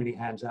are so many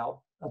hands out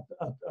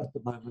at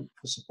the moment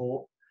for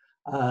support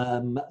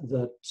and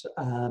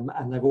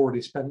they've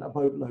already spent a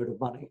boatload of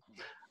money,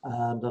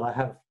 that I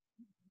have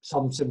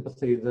some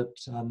sympathy that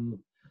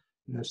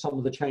you know, some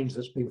of the change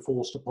that's been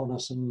forced upon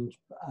us, and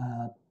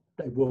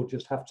they will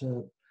just have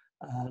to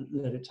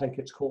let it take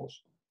its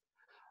course.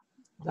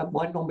 That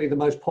might not be the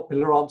most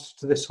popular answer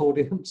to this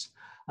audience,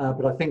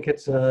 but I think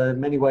it's in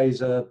many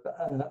ways a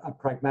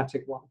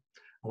pragmatic one.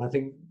 And I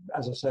think,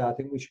 as I say, I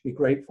think we should be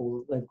grateful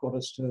that they've got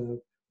us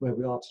to where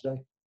we are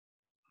today.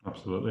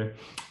 Absolutely.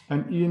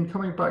 And Ian,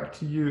 coming back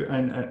to you,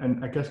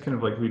 and I guess kind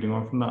of like leading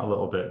on from that a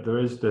little bit, there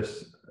is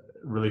this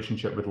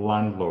relationship with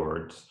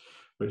landlords,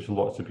 which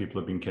lots of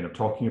people have been kind of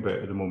talking about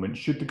at the moment.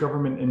 Should the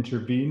government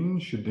intervene?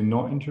 Should they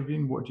not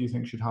intervene? What do you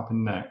think should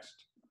happen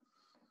next?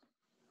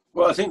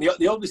 Well, I think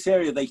the obvious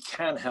area they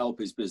can help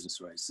is business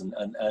rates,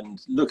 and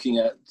looking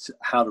at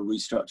how to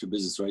restructure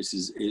business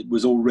rates it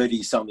was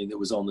already something that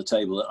was on the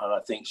table, and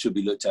I think should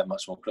be looked at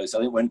much more closely.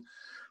 I think when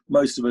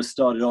most of us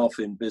started off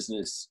in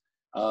business,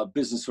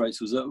 business rates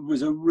was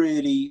a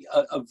really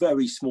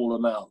very small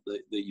amount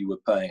that you were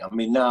paying. I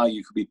mean, now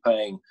you could be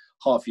paying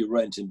half your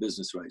rent in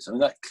business rates. I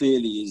mean, that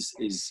clearly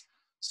is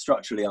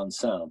structurally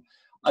unsound.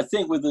 I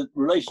think with the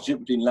relationship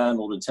between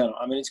landlord and tenant,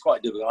 I mean, it's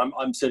quite difficult.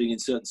 I'm sitting in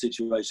certain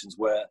situations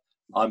where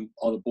I'm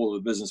on a board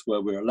of a business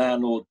where we're a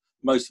landlord.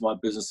 Most of my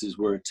businesses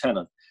were a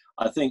tenant.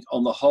 I think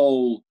on the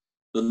whole,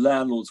 the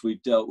landlords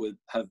we've dealt with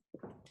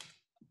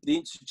the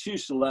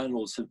institutional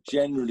landlords have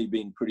generally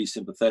been pretty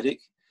sympathetic.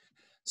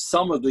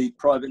 Some of the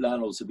private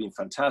landlords have been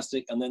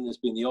fantastic, and then there's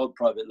been the odd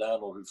private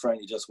landlord who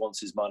frankly just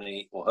wants his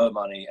money or her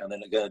money, and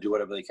then they're going to do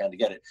whatever they can to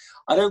get it.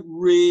 I don't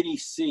really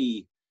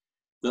see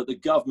that the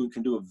government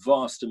can do a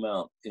vast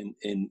amount in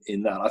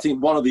that. I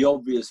think one of the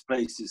obvious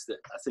places that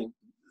I think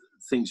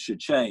things should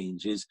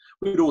change is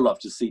we'd all love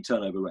to see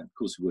turnover rent, of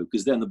course we would,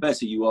 because then the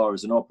better you are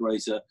as an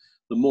operator,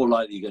 the more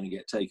likely you're going to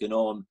get taken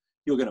on.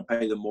 You're going to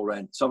pay them more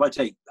rent. So if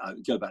I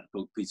go back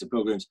to Peter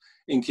Pilgrim's,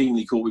 in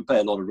Kingly Court, we pay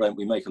a lot of rent,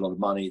 we make a lot of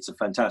money. It's a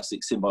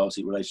fantastic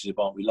symbiotic relationship,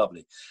 aren't we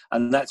lovely?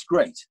 And that's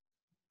great.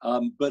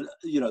 But,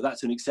 you know,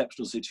 that's an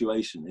exceptional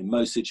situation. In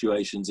most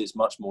situations, it's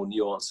much more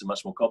nuanced and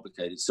much more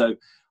complicated. So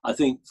I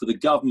think for the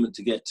government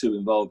to get too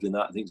involved in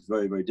that, I think it's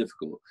very, very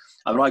difficult.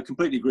 I mean, I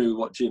completely agree with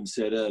what Jim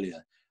said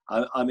earlier.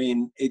 I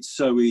mean, it's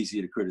so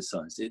easy to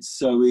criticize. It's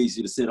so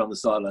easy to sit on the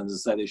sidelines and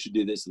say they should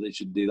do this or they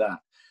should do that.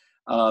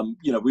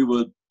 You know, we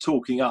were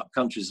talking up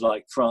countries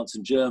like France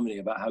and Germany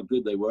about how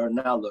good they were, and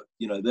now look,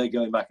 you know, they're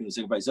going back in the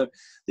same place. So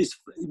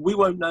we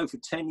won't know for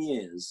 10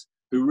 years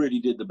who really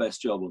did the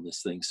best job on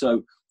this thing.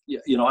 So,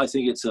 you know, I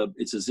think it's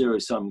a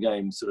zero-sum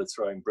game, sort of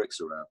throwing bricks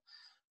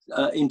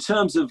around. In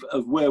terms of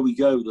where we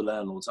go with the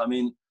landlords, I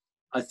mean,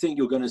 I think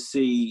you're going to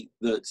see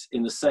that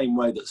in the same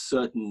way that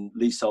certain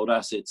leasehold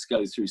assets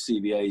go through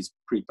CVAs,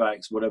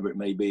 prepacks, whatever it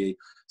may be,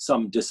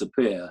 some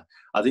disappear.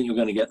 I think you're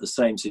going to get the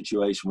same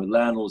situation with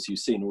landlords you've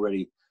seen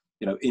already,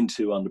 you know,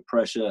 into under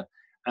pressure.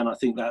 And I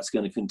think that's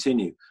going to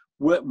continue.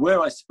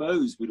 Where I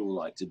suppose we'd all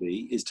like to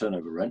be is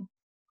turnover rent.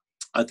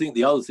 I think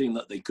the other thing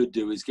that they could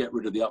do is get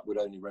rid of the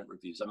upward-only rent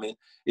reviews. I mean,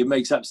 it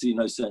makes absolutely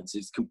no sense.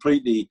 It's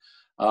completely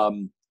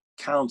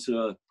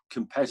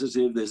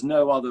counter-competitive. There's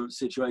no other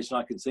situation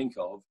I can think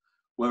of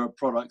where a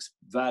product's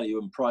value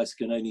and price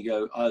can only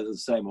go either the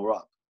same or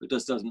up. It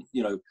just doesn't,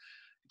 you know, it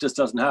just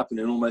doesn't happen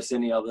in almost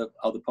any other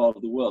part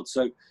of the world.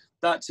 So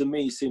that to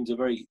me seems a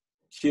very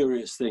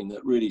curious thing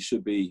that really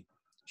should be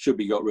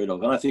got rid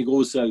of. And I think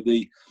also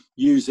the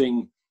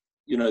using,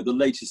 you know, the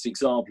latest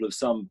example of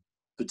some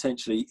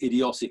potentially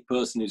idiotic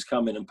person who's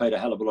come in and paid a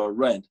hell of a lot of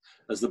rent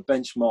as the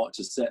benchmark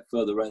to set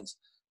further rents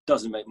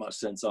doesn't make much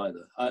sense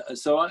either.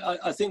 So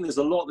I think there's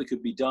a lot that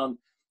could be done.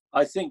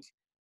 I think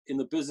in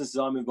the businesses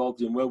I'm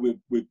involved in, where we're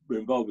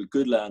involved with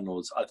good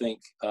landlords, I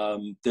think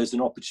there's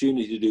an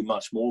opportunity to do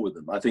much more with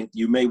them. I think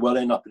you may well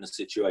end up in a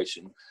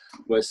situation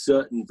where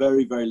certain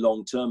very, very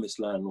long-termist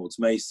landlords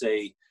may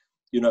say,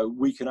 you know,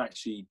 we can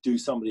actually do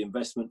some of the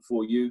investment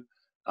for you.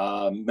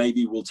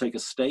 Maybe we'll take a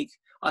stake.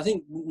 I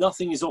think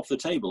nothing is off the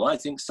table. I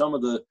think some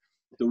of the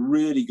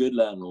really good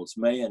landlords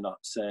may end up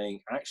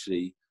saying,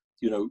 actually,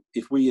 you know,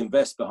 if we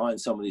invest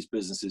behind some of these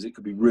businesses, it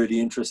could be really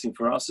interesting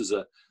for us as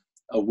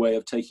a way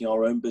of taking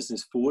our own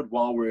business forward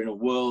while we're in a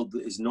world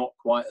that is not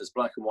quite as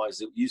black and white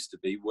as it used to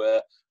be,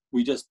 where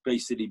we just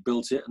basically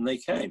built it and they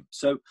came.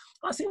 So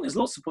I think there's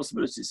lots of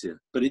possibilities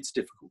here, but it's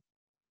difficult.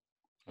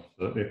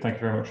 Absolutely. Thank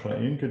you very much for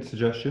that, Ian. Good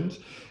suggestions.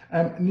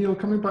 Neil,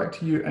 coming back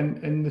to you,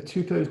 and in the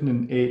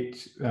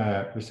 2008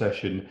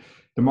 recession,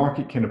 the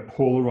market kind of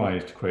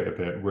polarized quite a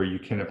bit, where you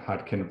kind of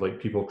had kind of like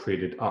people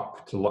traded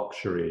up to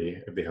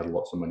luxury if they had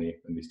lots of money,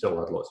 and they still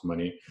had lots of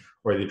money,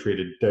 or they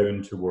traded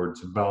down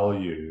towards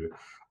value.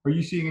 Are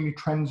you seeing any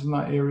trends in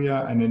that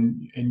area and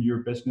in your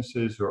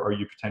businesses, or are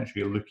you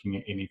potentially looking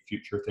at any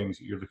future things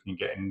that you're looking at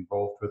getting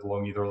involved with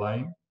along either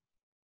line?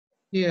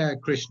 Yeah,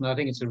 Krishna, I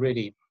think it's a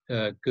really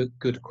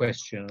good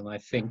question. And I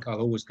think I'll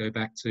always go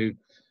back to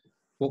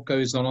what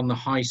goes on the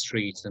high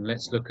street, and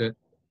let's look at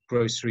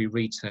grocery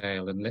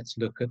retail, and let's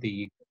look at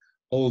the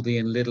Aldi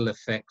and Lidl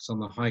effects on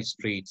the high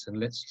street, and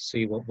let's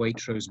see what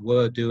Waitrose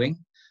were doing.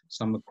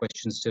 Some of the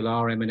questions still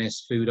are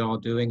M&S Food are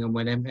doing, and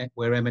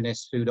where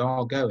M&S Food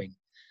are going,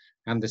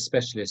 and the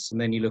specialists.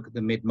 And then you look at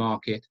the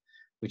mid-market,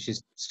 which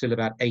is still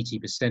about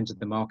 80% of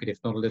the market, if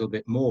not a little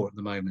bit more at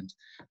the moment,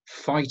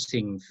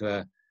 fighting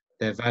for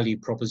their value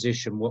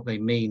proposition, what they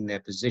mean, their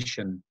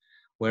position,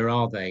 where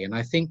are they? And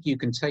I think you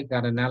can take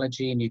that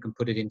analogy and you can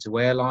put it into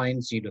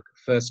airlines. You look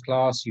at first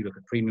class, you look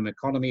at premium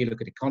economy, you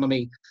look at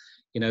economy.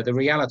 You know, the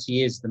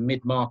reality is the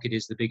mid-market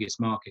is the biggest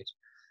market.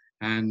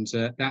 And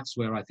that's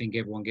where I think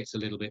everyone gets a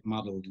little bit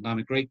muddled. And I'm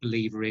a great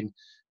believer in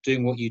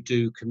doing what you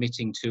do,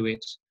 committing to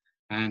it,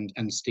 and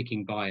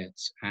sticking by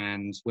it.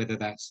 And whether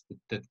that's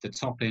the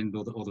top end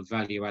or the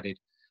value added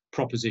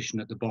proposition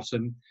at the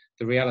bottom,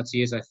 the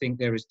reality is I think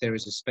there is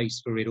a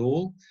space for it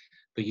all.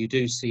 But you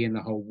do see in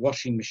the whole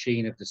washing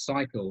machine of the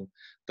cycle,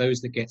 those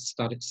that get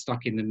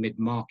stuck in the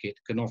mid-market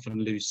can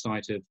often lose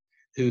sight of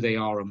who they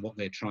are and what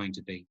they're trying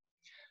to be.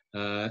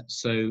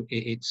 So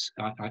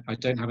I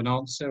don't have an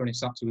answer, and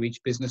it's up to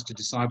each business to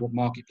decide what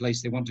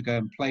marketplace they want to go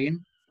and play in.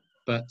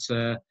 But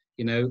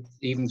you know,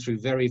 even through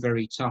very,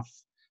 very tough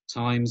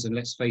times, and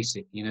let's face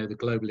it, you know, the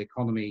global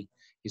economy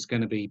is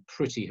going to be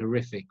pretty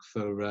horrific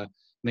for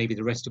maybe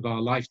the rest of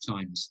our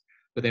lifetimes.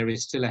 but there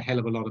is still a hell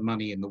of a lot of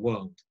money in the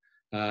world,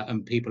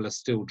 and people are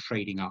still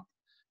trading up.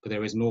 But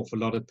there is an awful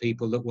lot of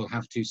people that will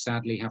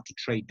sadly have to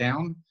trade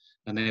down,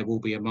 and there will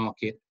be a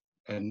market,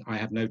 and I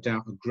have no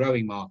doubt a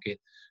growing market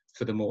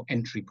for the more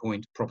entry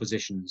point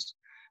propositions.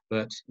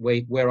 But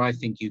where I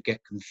think you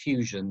get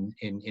confusion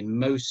in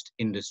most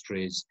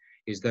industries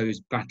is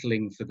those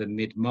battling for the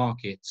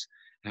mid-market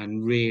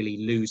and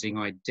really losing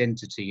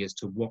identity as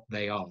to what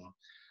they are.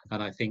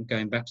 And I think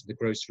going back to the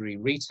grocery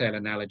retail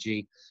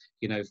analogy,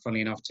 you know,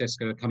 funnily enough,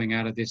 Tesco are coming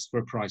out of this for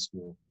a price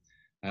war,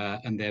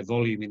 and their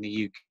volume in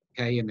the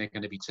UK, and they're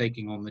going to be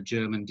taking on the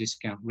German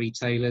discount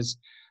retailers,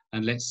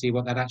 and let's see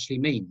what that actually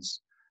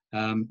means.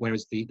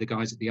 Whereas the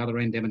guys at the other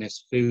end,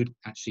 M&S Food,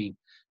 actually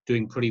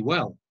doing pretty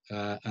well,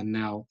 and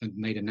now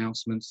made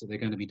announcements that they're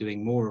going to be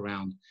doing more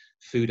around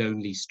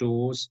food-only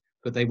stores,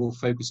 but they will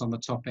focus on the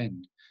top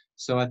end.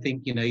 So I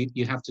think, you know,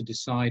 you have to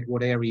decide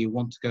what area you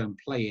want to go and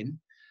play in,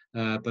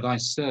 but I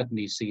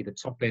certainly see the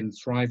top end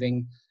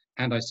thriving,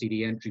 and I see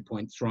the entry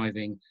point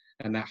thriving,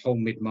 and that whole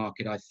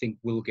mid-market, I think,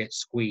 will get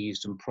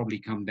squeezed and probably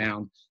come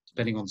down,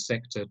 depending on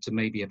sector, to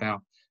maybe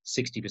about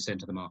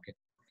 60% of the market.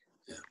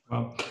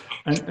 Well,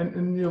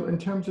 and Neil, in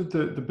terms of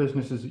the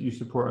businesses that you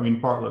support, I mean,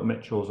 Bartlett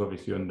Mitchell's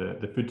obviously on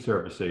the food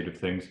service side of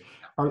things.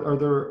 Are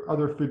there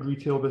other food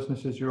retail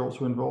businesses you're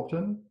also involved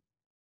in?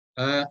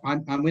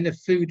 I'm in a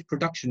food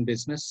production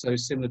business, so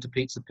similar to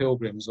Pizza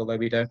Pilgrims, although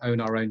we don't own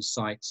our own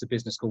sites, a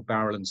business called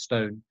Barrel and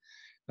Stone,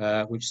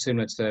 which is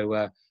similar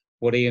to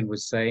what Ian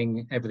was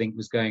saying. Everything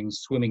was going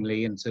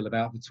swimmingly until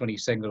about the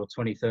 22nd or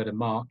 23rd of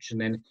March, and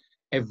then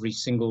every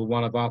single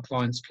one of our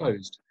clients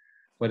closed.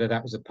 Whether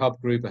that was a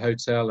pub group, a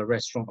hotel, a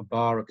restaurant, a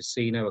bar, a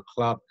casino, a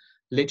club,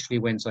 literally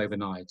went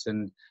overnight.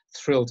 And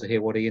thrilled to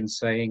hear what Ian's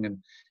saying, and,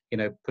 you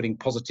know, putting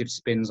positive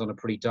spins on a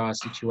pretty dire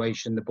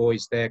situation. The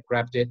boys there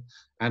grabbed it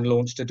and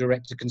launched a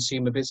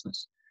direct-to-consumer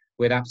business.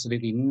 We had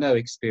absolutely no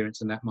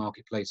experience in that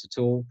marketplace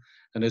at all.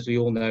 And as we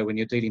all know, when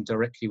you're dealing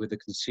directly with the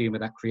consumer,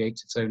 that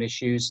creates its own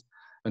issues.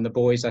 And the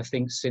boys, I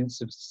think,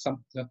 since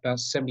about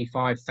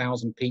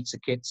 75,000 pizza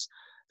kits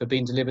have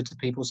been delivered to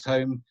people's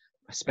home,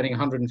 spending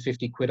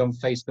 150 quid on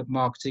Facebook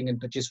marketing,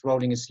 and just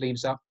rolling his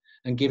sleeves up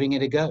and giving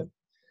it a go.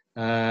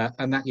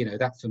 And that, you know,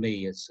 that for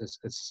me, as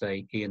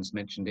say Ian's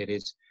mentioned, it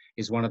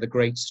is one of the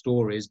great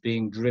stories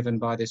being driven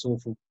by this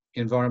awful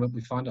environment we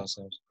find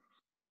ourselves.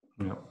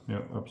 Yeah,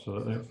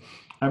 absolutely.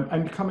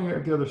 And coming out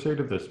of the other side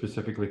of this,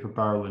 specifically for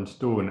Barrel and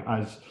Stone,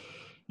 as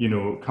you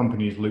know,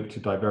 companies look to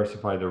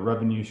diversify their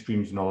revenue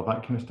streams and all of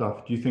that kind of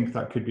stuff, do you think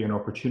that could be an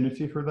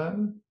opportunity for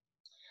them?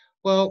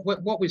 Well,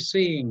 what we're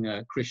seeing,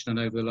 Krishnan,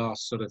 over the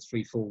last sort of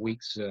 3-4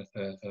 weeks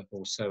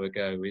or so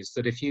ago, is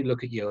that if you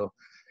look at your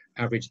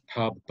average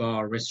pub,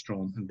 bar,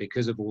 restaurant, and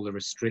because of all the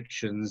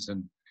restrictions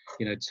and,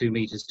 you know, 2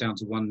 meters down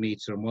to 1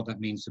 meter, and what that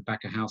means for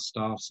back of house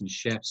staffs and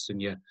chefs and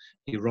your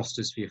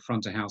rosters for your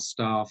front of house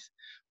staff,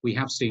 we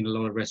have seen a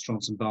lot of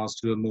restaurants and bars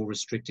do a more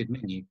restricted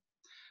menu.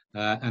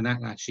 And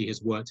that actually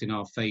has worked in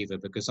our favour,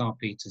 because our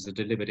pizzas are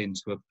delivered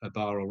into a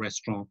bar or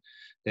restaurant.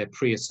 They're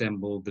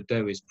pre-assembled, the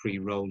dough is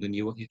pre-rolled, and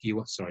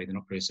sorry, they're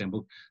not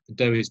pre-assembled. The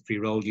dough is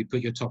pre-rolled, you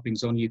put your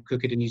toppings on, you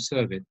cook it and you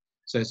serve it.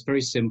 So it's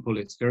very simple,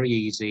 it's very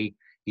easy.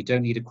 You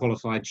don't need a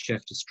qualified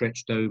chef to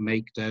stretch dough,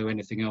 make dough,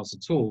 anything else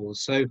at all.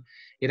 So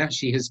it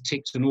actually has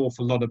ticked an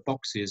awful lot of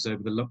boxes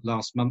over the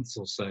last month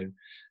or so,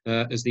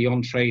 as the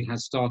on-trade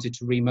has started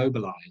to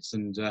remobilise.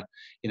 And,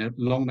 you know,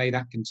 long may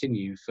that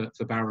continue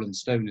for Barrel and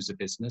Stone as a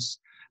business.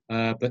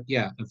 But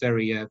yeah, a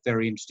very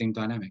interesting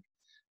dynamic.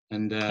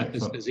 And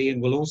as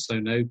Ian will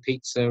also know,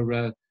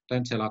 pizza,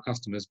 don't tell our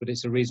customers, but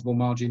it's a reasonable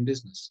margin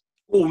business.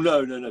 Oh,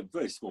 no,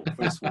 very small,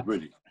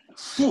 really.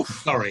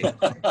 Sorry.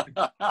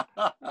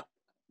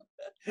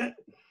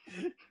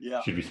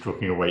 Yeah. Should be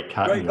stroking a white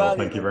cat, Neil. Value,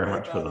 thank you very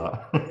much for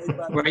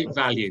that. Great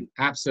value,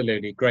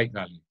 absolutely great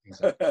value.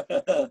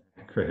 Exactly.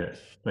 Great,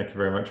 thank you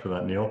very much for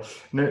that, Neil.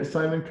 Now,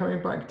 Simon,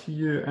 coming back to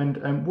you,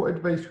 and what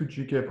advice would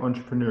you give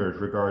entrepreneurs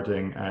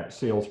regarding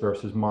sales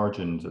versus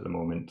margins at the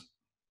moment?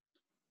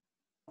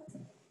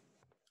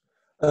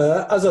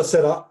 As I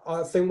said,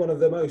 I think one of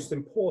the most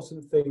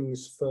important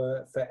things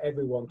for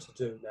everyone to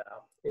do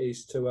now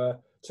is to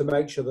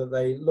make sure that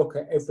they look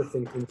at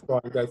everything and try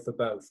and go for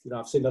both. You know,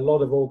 I've seen a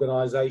lot of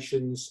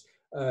organisations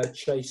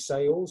chase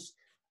sales,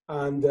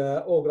 and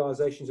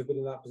organisations have been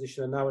in that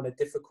position and now in a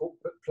difficult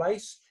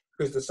place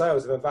because the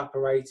sales have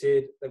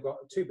evaporated. They've got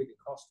too big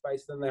a cost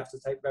base, then they have to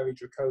take very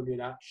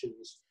draconian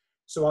actions.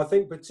 So I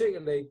think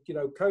particularly, you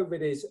know,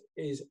 COVID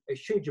is a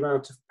huge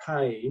amount of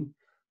pain,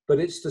 but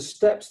it's the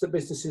steps that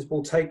businesses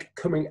will take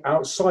coming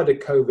outside of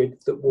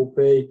COVID that will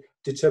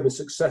determine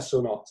success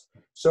or not.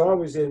 So I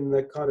was in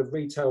the kind of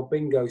retail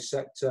bingo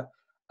sector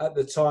at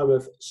the time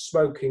of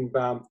smoking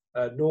ban,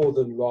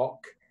 Northern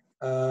Rock,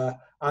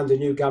 and a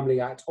new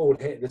gambling act all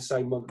hit in the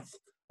same month.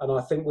 And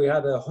I think we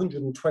had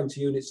 120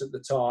 units at the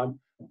time,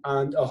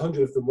 and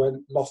 100 of them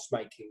went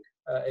loss-making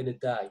in a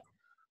day.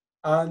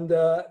 And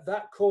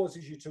that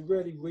causes you to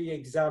really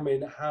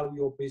re-examine how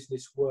your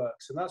business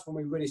works. And that's when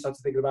we really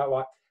started thinking about,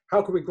 like,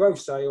 how can we grow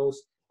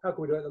sales how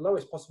can we do it at the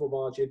lowest possible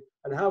margin,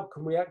 and how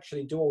can we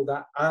actually do all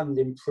that and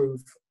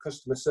improve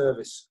customer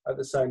service at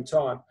the same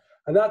time.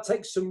 And that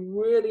takes some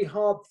really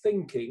hard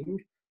thinking,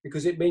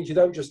 because it means you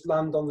don't just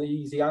land on the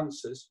easy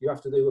answers. You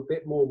have to do a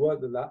bit more work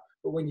than that.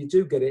 But when you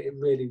do get it, it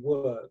really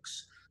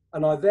works.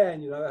 And I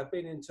then, have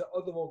been into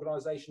other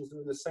organisations that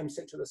were in the same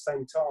sector at the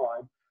same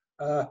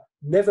time,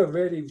 never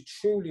really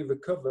truly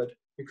recovered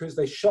because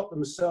they shot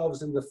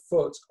themselves in the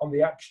foot on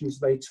the actions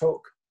they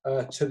took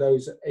to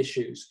those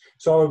issues.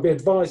 So I would be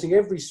advising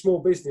every small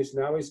business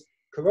now is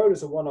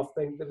Corona's a one-off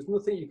thing. There was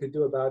nothing you could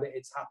do about it.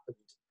 It's happened.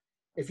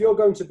 If you're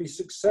going to be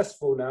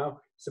successful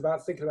now, it's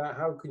about thinking about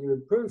how can you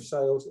improve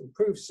sales,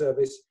 improve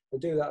service, and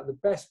do that at the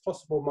best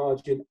possible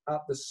margin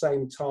at the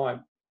same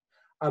time.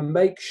 And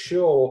make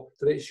sure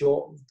that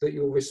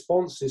your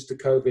responses to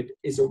COVID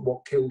isn't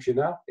what kills you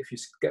now, if you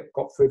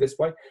got through this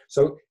way.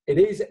 So it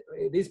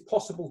is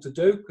possible to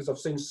do, because I've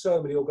seen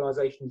so many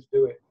organisations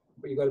do it,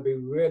 but you've got to be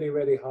really,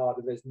 really hard,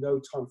 and there's no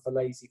time for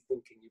lazy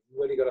thinking. You've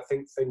really got to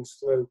think things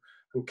through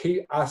and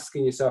keep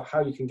asking yourself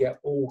how you can get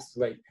all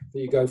three, that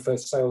you go for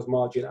sales,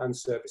 margin and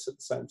service at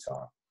the same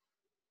time.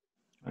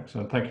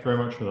 Excellent. Thank you very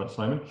much for that,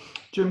 Simon.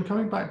 Jim,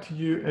 coming back to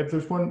you, if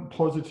there's one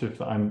positive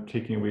that I'm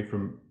taking away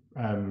from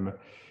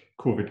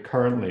COVID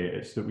currently,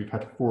 it's that we've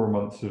had 4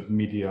 months of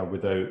media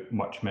without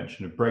much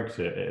mention of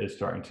Brexit. It is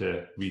starting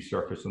to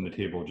resurface on the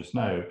table just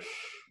now.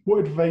 What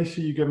advice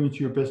are you giving to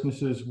your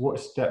businesses? What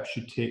steps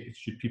should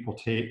people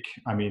take?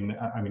 I mean,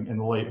 in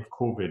the light of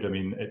COVID,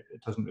 it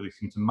doesn't really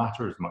seem to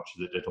matter as much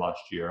as it did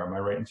last year. Am I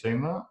right in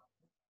saying that?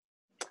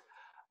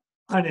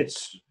 And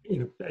it's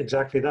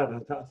exactly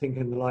that. I think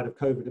in the light of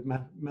COVID, it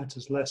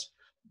matters less.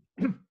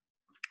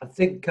 I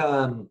think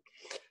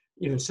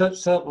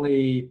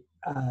certainly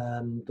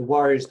the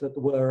worries that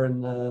there were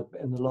in the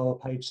lower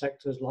paid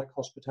sectors like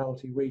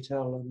hospitality,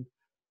 retail,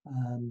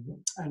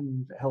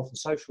 and health and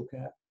social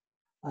care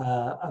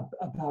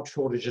about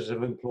shortages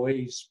of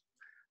employees.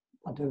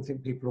 I don't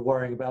think people are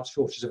worrying about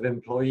shortages of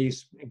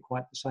employees in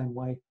quite the same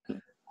way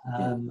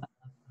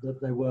that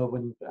they were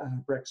when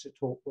Brexit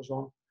talk was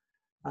on.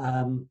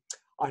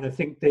 And I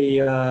think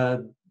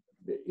there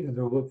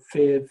were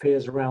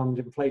fears around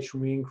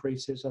inflationary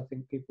increases. I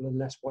think people are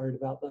less worried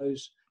about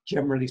those.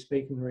 Generally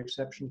speaking, there are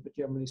exceptions, but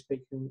generally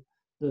speaking,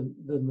 than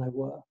they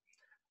were.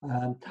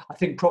 I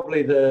think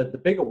probably the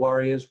bigger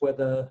worry is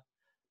whether,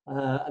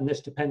 and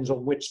this depends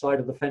on which side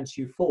of the fence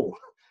you fall,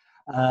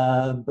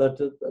 but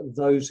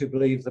those who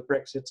believe that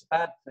Brexit's a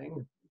bad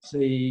thing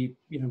see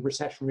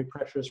recessionary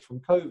pressures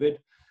from COVID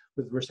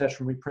with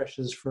recessionary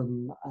pressures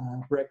from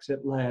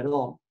Brexit layered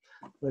on.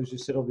 Those who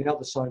sit on the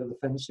other side of the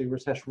fence see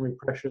recessionary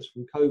pressures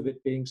from COVID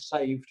being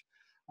saved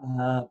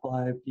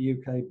by the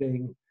UK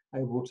being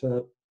able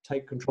to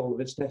take control of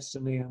its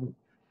destiny and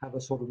have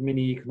a sort of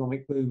mini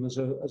economic boom as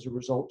a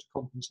result to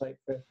compensate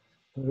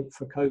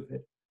for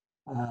COVID.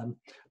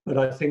 But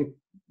I think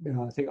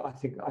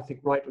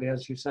rightly,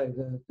 as you say,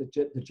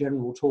 the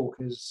general talk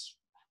is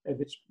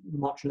if it's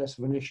much less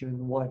of an issue in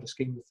the wider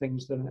scheme of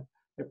things than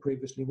it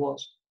previously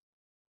was.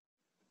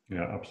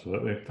 Yeah,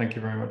 absolutely. Thank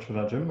you very much for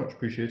that, Jim. Much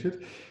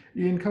appreciated.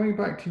 Ian, coming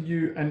back to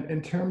you, and in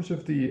terms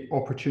of the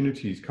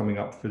opportunities coming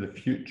up for the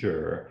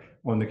future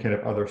on the kind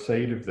of other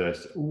side of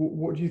this,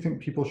 what do you think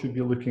people should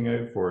be looking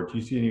out for? Do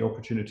you see any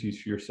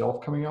opportunities for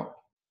yourself coming up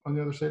on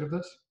the other side of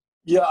this?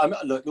 Yeah,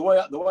 look, the way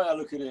I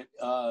look at it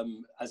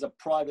as a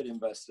private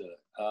investor,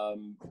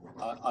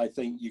 I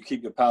think you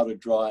keep your powder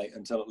dry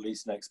until at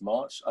least next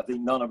March. I think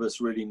none of us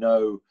really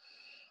know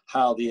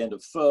how the end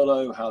of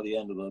furlough, how the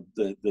end of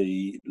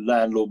the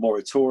landlord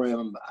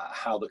moratorium,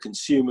 how the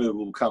consumer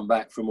will come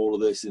back from all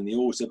of this in the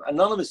autumn. And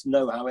none of us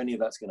know how any of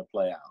that's going to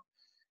play out.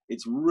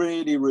 It's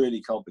really,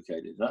 really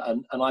complicated.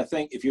 And I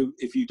think if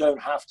you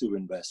don't have to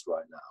invest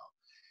right now,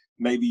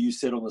 maybe you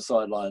sit on the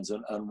sidelines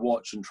and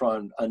watch and try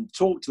and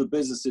talk to the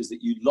businesses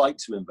that you'd like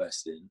to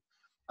invest in.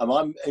 And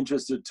I'm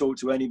interested to talk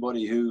to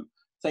anybody who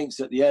thinks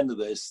at the end of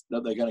this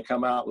that they're going to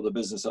come out with a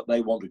business that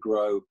they want to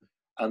grow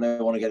and they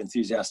want to get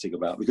enthusiastic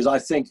about. Because I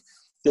think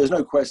there's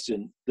no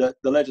question that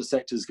the leisure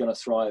sector is going to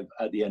thrive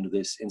at the end of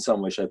this in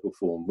some way, shape or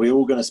form. We're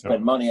all going to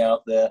spend money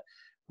out there.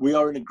 We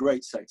are in a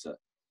great sector.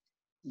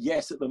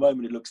 Yes, at the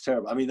moment it looks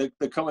terrible. I mean,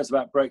 the comments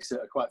about Brexit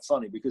are quite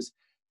funny because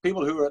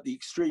people who are at the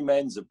extreme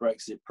ends of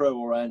Brexit, pro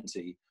or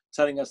anti,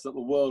 telling us that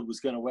the world was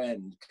going to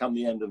end come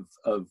the end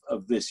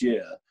of this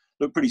year,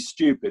 look pretty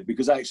stupid,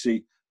 because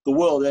actually the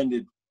world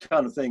ended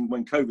kind of thing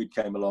when COVID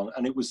came along,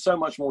 and it was so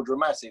much more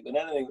dramatic than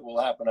anything that will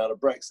happen out of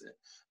Brexit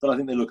that I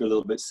think they look a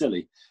little bit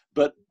silly.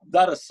 But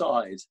that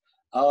aside,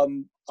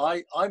 when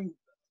I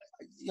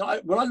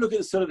look at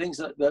the sort of things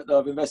that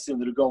I've invested in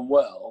that have gone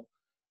well,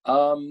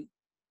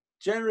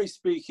 generally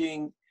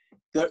speaking,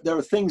 there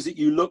are things that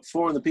you look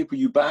for in the people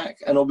you back,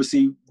 and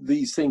obviously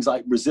these things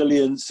like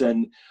resilience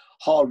and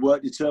hard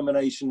work,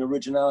 determination,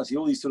 originality,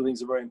 all these sort of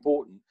things are very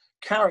important.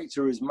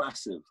 Character is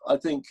massive. I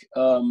think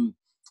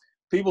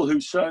people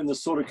who've shown the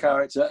sort of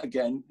character,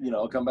 again,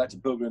 I'll come back to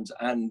Pilgrims,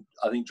 and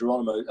I think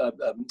Geronimo,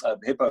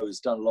 Hippo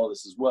has done a lot of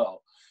this as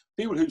well.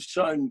 People who've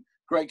shown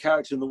great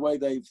character in the way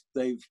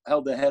they've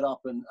held their head up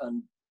and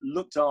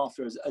looked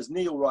after, as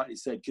Neil rightly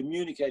said,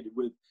 communicated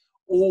with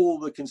all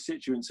the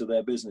constituents of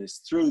their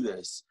business through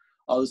this,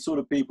 are the sort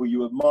of people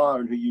you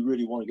admire and who you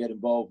really want to get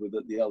involved with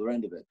at the other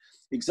end of it.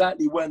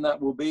 Exactly when that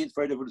will be, it's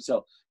very difficult to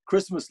tell.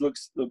 Christmas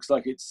looks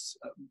like it's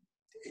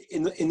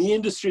in the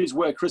industries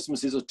where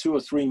Christmas is a 2 or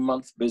 3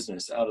 month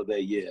business out of their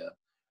year.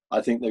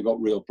 I think they've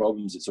got real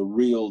problems. It's a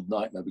real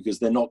nightmare because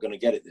they're not going to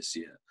get it this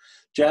year.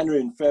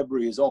 January and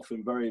February is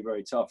often very,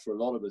 very tough for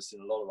a lot of us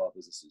in a lot of our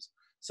businesses.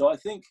 So I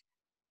think,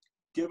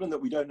 given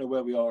that we don't know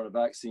where we are in a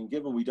vaccine,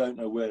 given we don't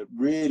know where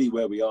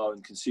we are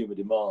in consumer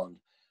demand,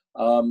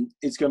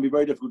 it's going to be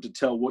very difficult to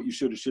tell what you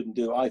should or shouldn't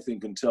do, I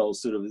think, until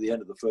sort of the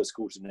end of the first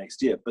quarter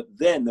next year. But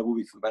then there will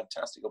be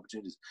fantastic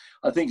opportunities.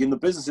 I think in the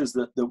businesses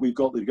that we've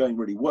got that are going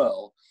really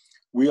well,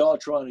 we are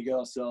trying to get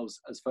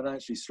ourselves as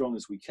financially strong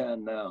as we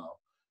can now,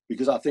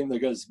 because I think there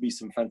are going to be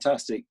some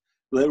fantastic,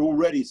 there are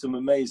already some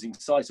amazing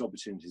site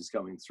opportunities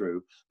coming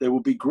through. There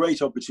will be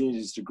great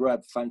opportunities to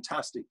grab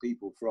fantastic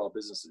people for our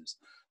businesses.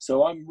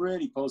 So I'm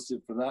really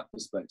positive from that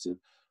perspective.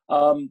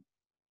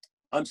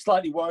 I'm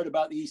slightly worried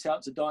about the Eat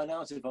Out to Dine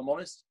Out, if I'm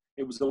honest.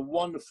 It was a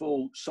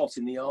wonderful shot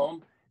in the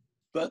arm,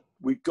 but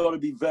we've got to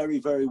be very,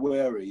 very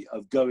wary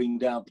of going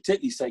down,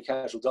 particularly, say,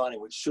 casual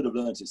dining, which should have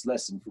learned its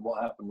lesson from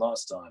what happened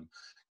last time,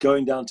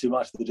 going down too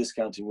much the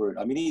discounting route.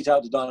 I mean, Eat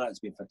Out to Dine Out has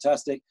been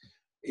fantastic.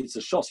 It's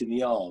a shot in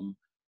the arm,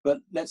 but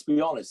let's be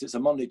honest, it's a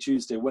Monday,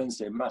 Tuesday,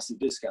 Wednesday massive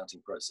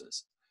discounting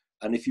process.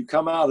 And if you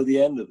come out at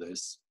the end of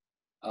this,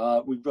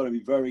 we've got to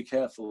be very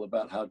careful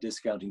about how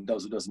discounting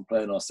does or doesn't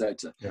play in our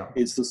sector. Yeah.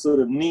 It's the sort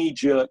of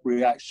knee-jerk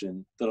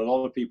reaction that a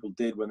lot of people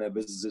did when their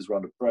businesses were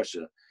under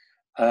pressure.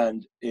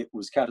 And it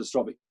was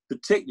catastrophic,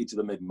 particularly to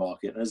the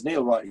mid-market. And as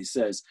Neil rightly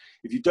says,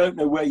 if you don't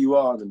know where you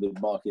are in the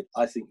mid-market,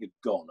 I think you've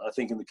gone. I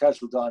think in the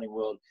casual dining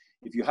world,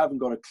 if you haven't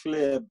got a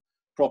clear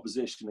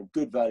proposition, a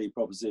good value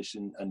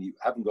proposition, and you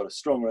haven't got a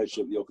strong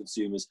relationship with your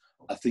consumers,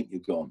 I think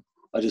you're gone.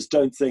 I just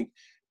don't think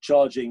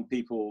charging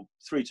people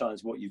 3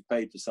 times what you've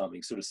paid for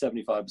something, sort of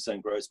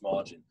 75% gross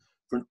margin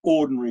for an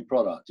ordinary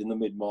product in the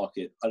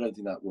mid-market, I don't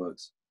think that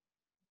works.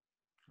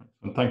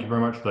 And thank you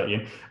very much for that,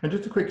 Ian. And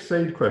just a quick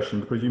side question,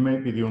 because you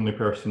might be the only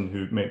person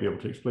who might be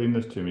able to explain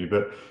this to me,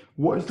 but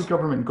what has the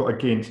government got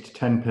against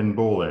 10-pin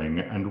bowling,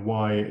 and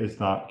why is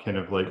that kind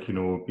of like, you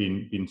know,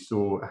 been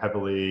so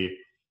heavily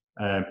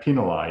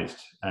penalised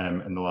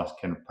in the last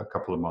kind of a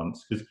couple of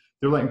months? Because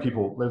they're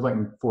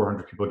letting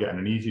 400 people get on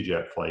an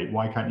EasyJet flight.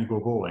 Why can't you go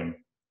bowling?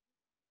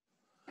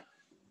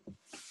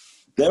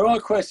 There are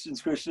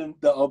questions, Christian,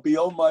 that are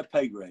beyond my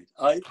pay grade.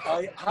 I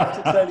have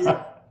to tell you,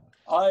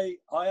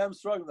 I am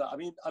struggling with that.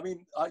 I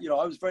mean, you know,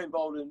 I was very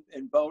involved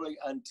in bowling,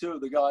 and 2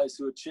 of the guys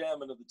who are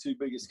chairman of the 2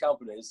 biggest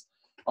companies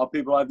are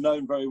people I've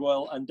known very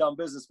well and done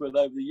business with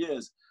over the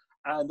years,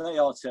 and they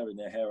are tearing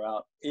their hair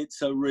out.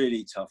 It's a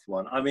really tough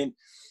one. I mean,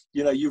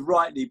 you know, you've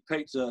rightly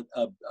picked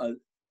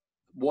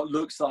what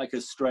looks like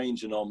a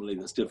strange anomaly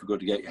that's difficult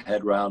to get your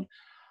head around.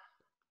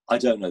 I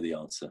don't know the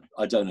answer.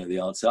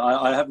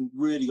 I haven't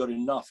really got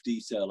enough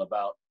detail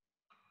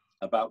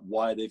about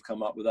why they've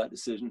come up with that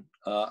decision.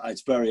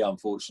 It's very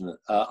unfortunate.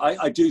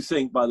 I do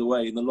think, by the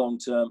way, in the long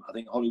term, I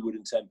think Hollywood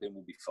and 10-pin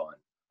will be fine.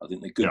 I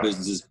think they're good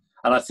businesses.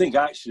 And I think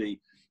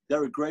actually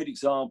they're a great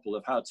example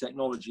of how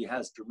technology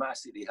has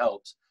dramatically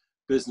helped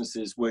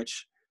businesses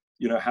which,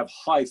 you know, have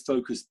high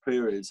focused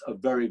periods of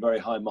very, very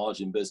high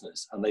margin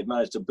business. And they've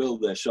managed to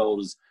build their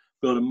shoulders,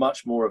 build a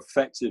much more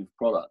effective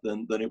product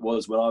than it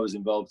was when I was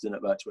involved in it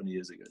about 20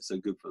 years ago. So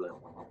good for them.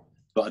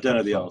 But I don't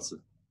know the answer.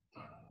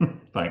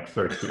 Thanks.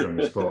 Sorry to put you on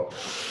the spot.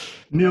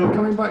 Neil,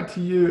 coming back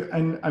to you,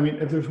 and I mean,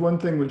 if there's one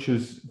thing which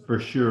is for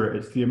sure,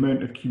 it's the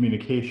amount of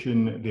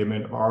communication, the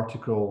amount of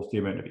articles, the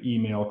amount of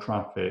email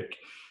traffic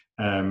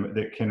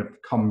that kind of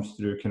comes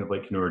through kind of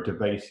like, you know, our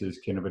devices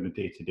kind of on a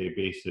day-to-day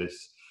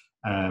basis,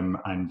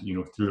 and, you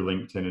know, through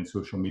LinkedIn and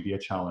social media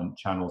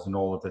channels and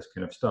all of this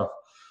kind of stuff.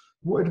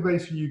 What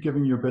advice are you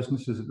giving your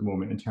businesses at the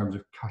moment in terms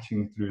of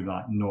cutting through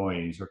that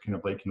noise, or kind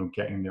of like, you know,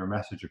 getting their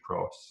message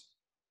across?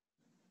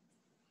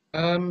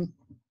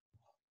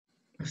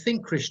 I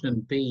think,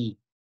 Krishnan, be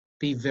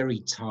very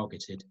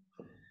targeted.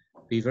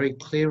 Be very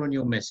clear on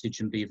your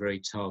message and be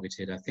very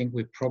targeted. I think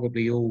we're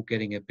probably all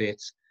getting a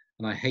bit,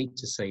 and I hate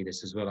to say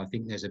this as well, I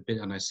think there's a bit,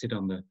 and I sit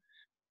on the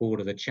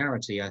board of a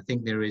charity, I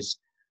think there's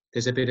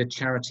a bit of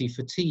charity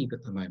fatigue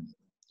at the moment.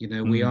 You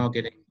know, we are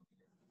getting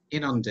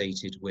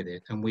inundated with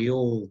it, and we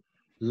all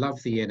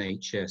love the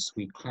NHS.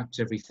 We clapped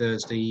every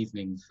Thursday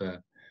evening for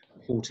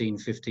 14,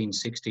 15,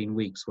 16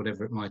 weeks,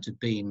 whatever it might have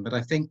been. But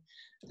I think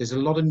there's a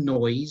lot of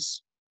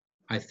noise.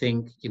 I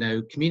think, you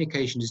know,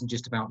 communication isn't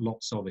just about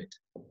lots of it.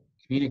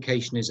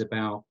 Communication is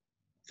about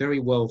very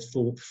well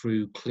thought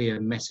through, clear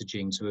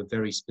messaging to a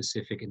very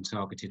specific and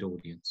targeted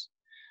audience.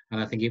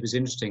 And I think it was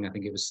interesting, I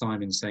think it was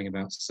Simon saying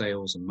about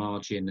sales and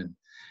margin and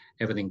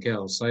everything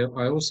else. I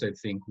also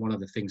think one of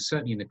the things,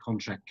 certainly in the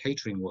contract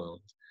catering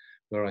world,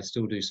 where I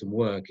still do some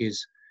work,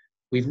 is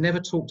we've never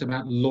talked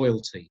about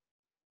loyalty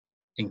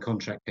in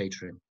contract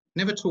catering.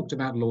 Never talked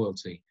about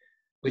loyalty,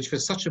 which for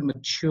such a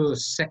mature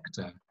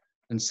sector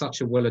and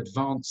such a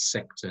well-advanced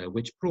sector,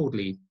 which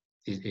broadly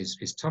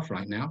is tough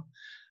right now,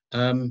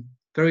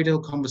 very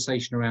little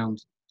conversation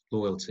around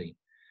loyalty.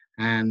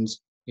 And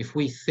if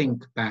we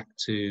think back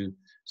to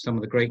some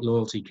of the great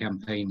loyalty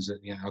campaigns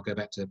that, you know, I'll go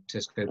back to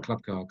Tesco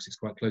Club Card because it's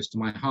quite close to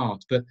my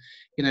heart, but,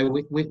 you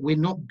know, we're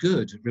not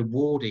good at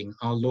rewarding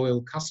our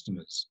loyal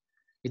customers.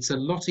 It's a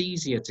lot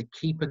easier to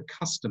keep a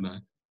customer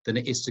than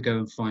it is to go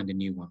and find a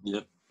new one.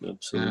 Yep,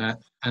 absolutely.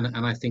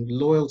 And I think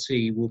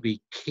loyalty will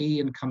be key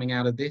in coming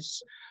out of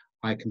this.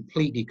 I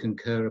completely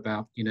concur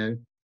about, you know,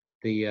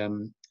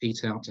 the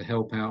Eat Out to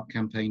Help Out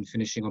campaign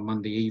finishing on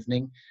Monday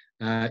evening.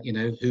 You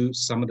know, who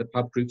some of the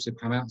pub groups have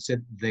come out and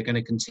said they're going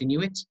to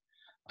continue it.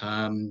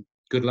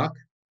 Good luck,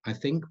 I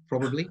think,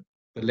 probably,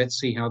 but let's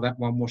see how that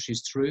one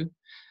washes through.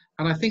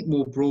 And I think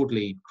more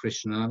broadly,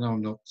 Christian, and I know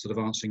I'm not sort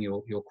of answering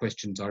your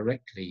question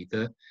directly,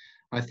 that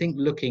I think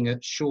looking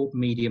at short,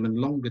 medium and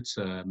longer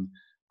term,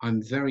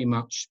 I'm very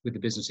much with the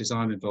businesses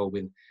I'm involved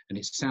with, and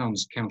it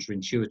sounds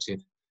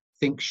counterintuitive,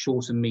 think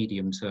short and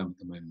medium term at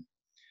the moment,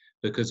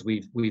 because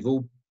we've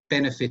all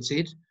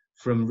benefited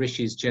from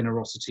Rish's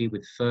generosity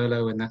with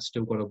furlough, and that's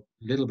still got a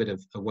little bit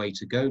of a way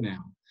to go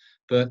now.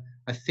 But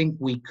I think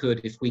we could,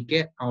 if we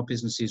get our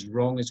businesses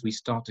wrong as we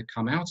start to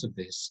come out of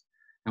this,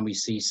 and we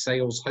see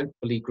sales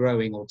hopefully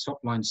growing, or top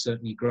line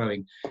certainly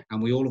growing,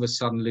 and we all of a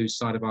sudden lose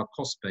sight of our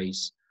cost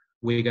base,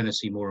 we're going to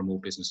see more and more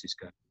businesses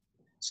go.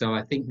 So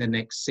I think the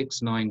next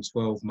 6, 9,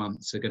 12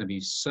 months are going to be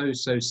so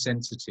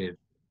sensitive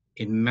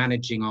in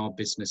managing our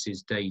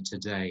businesses day to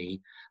day.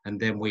 And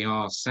then we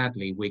are,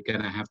 sadly, we're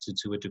going to have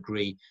to a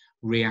degree,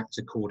 react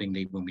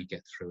accordingly when we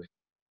get through it.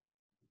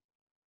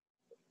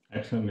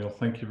 Excellent, Neil.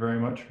 Thank you very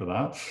much for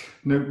that.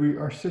 Now, we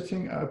are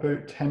sitting at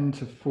about 10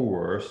 to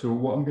 4. So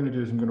what I'm going to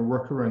do is I'm going to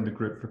work around the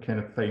group for kind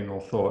of final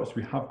thoughts.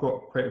 We have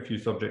got quite a few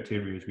subject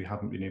areas we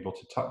haven't been able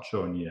to touch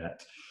on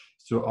yet.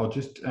 So I'll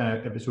just,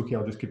 if it's okay,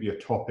 I'll just give you a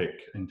topic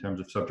in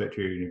terms of subject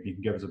area. If you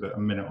can give us about a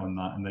minute on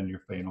that and then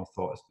your final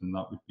thoughts, then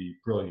that would be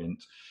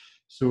brilliant.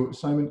 So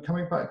Simon,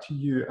 coming back to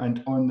you,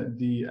 and on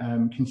the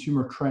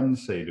consumer trend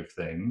side of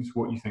things,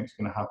 what you think is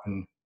going to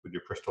happen with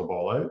your crystal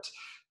ball out,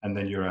 and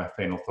then your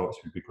final thoughts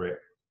would be great.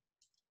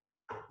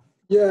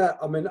 Yeah,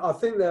 I mean, I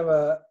think there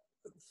are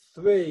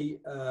 3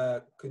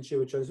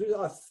 consumer trends which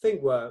I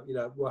think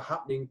were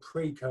happening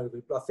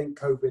pre-COVID, but I think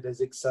COVID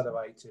has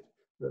accelerated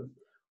them.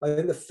 I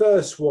think the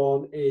first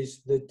one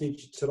is the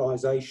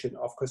digitalization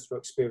of customer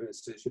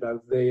experiences. You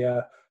know,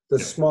 the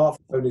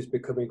smartphone is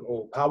becoming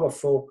all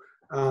powerful,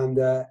 and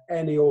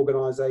any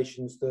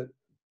organisations that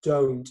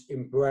don't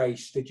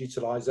embrace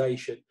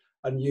digitalization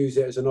and use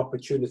it as an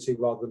opportunity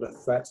rather than a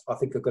threat, I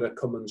think are going to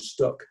come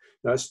unstuck.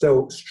 Now, it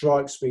still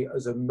strikes me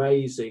as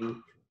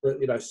amazing that,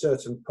 you know,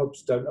 certain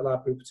pubs don't allow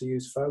people to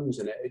use phones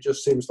in it. It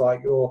just seems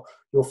like you're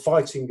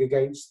fighting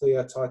against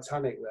the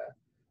Titanic there.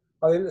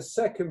 I think the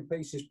second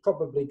piece is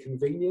probably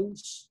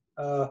convenience.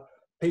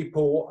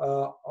 People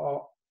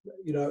are,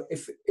 you know,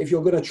 if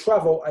you're going to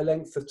travel a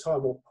length of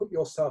time or put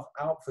yourself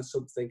out for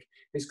something,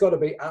 it's got to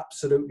be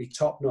absolutely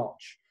top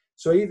notch.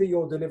 So either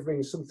you're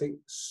delivering something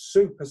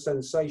super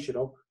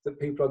sensational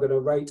that people are going to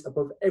rate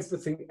above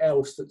everything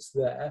else that's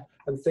there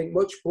and think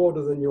much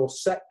broader than your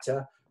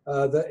sector,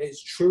 that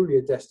it's truly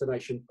a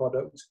destination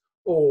product,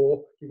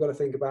 or you've got to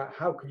think about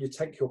how can you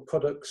take your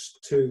products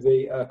to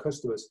the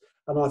customers.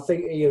 And I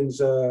think Ian's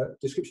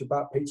description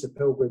about Pizza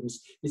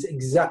Pilgrims is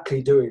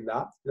exactly doing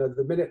that. You know,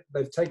 the minute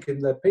they've taken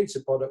their pizza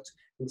product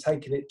and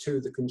taken it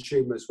to the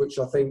consumers, which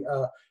I think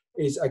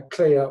is a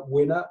clear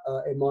winner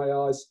in my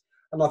eyes.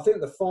 And I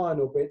think the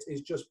final bit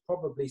is just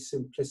probably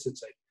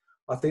simplicity.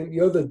 I think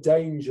the other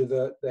danger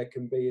that there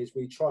can be is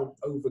we try and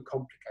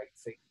overcomplicate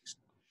things.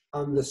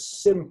 And the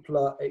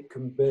simpler it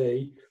can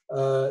be,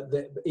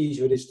 the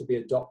easier it is to be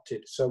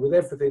adopted. So with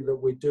everything that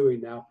we're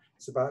doing now,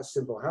 it's about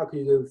simple. How can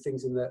you do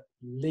things in the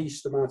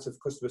least amount of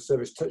customer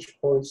service touch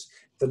points,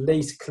 the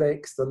least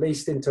clicks, the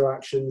least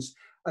interactions,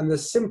 and the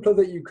simpler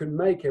that you can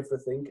make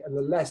everything and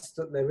the less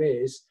that there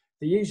is,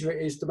 the easier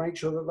it is to make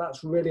sure that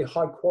that's really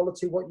high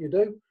quality what you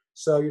do.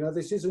 So, you know,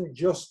 this isn't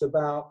just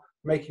about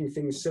making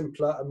things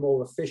simpler and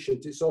more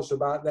efficient. It's also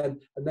about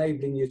then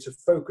enabling you to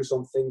focus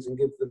on things and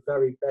give the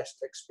very best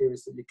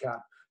experience that you can.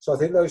 So I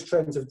think those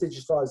trends of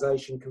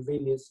digitalization,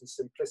 convenience and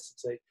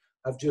simplicity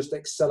have just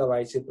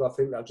accelerated, but I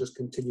think they'll just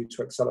continue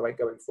to accelerate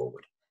going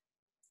forward.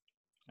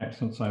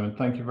 Excellent, Simon.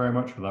 Thank you very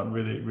much for that.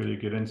 Really, really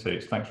good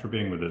insights. Thanks for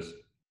being with us.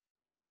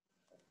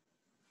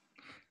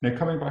 Now,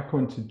 coming back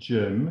on to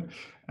Jim,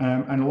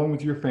 and along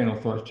with your final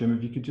thoughts, Jim,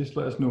 if you could just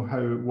let us know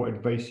what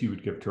advice you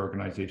would give to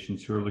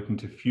organisations who are looking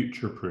to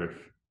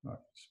future-proof, I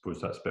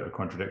suppose that's a bit of a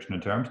contradiction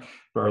in terms,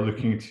 but are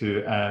looking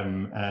to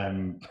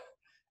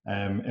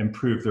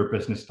improve their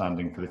business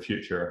standing for the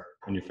future,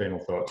 and your final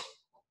thoughts.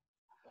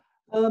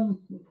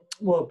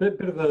 Well, a bit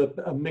of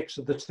a mix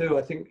of the two.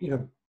 I think, you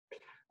know,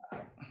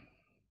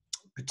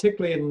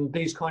 particularly in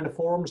these kind of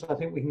forums, I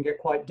think we can get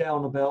quite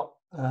down about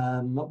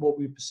what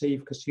we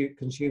perceive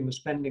consumer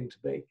spending to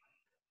be.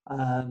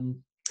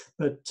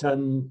 But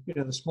you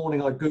know, this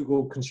morning I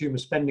Googled consumer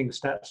spending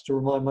stats to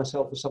remind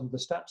myself of some of the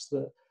stats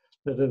that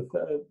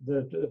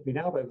have been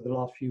out over the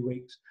last few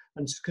weeks.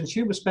 And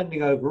consumer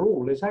spending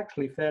overall is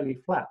actually fairly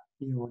flat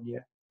year on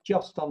year.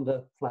 just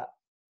under flat.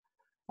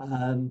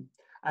 And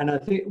I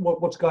think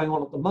what's going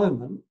on at the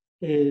moment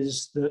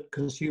is that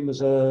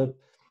consumers are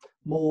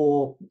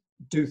more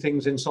do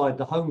things inside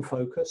the home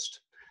focused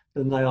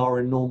than they are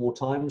in normal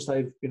times.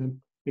 They've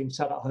been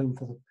sat at home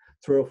for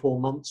 3 or 4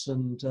 months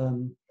and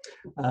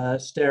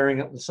staring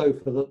at the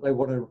sofa that they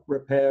want to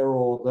repair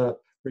or the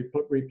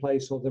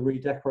replace or the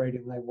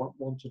redecorating they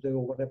want to do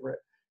or whatever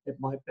it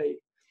might be.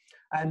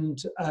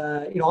 And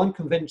I'm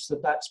convinced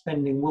that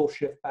spending will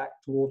shift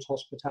back towards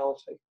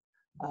hospitality.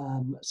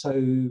 So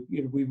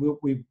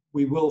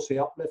we will see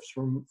uplifts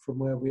from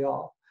where we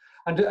are.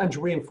 And to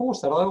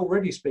reinforce that, I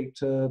already speak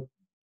to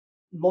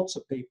lots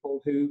of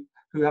people who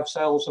have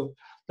sales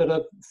that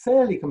are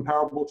fairly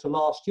comparable to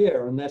last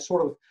year, and they're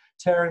sort of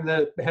tearing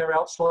their hair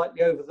out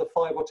slightly over the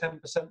 5 or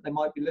 10% they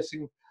might be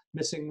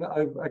missing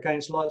over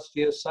against last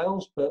year's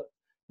sales, but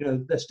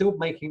they're still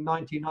making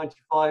 90,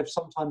 95,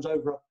 sometimes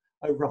over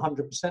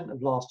 100%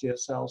 of last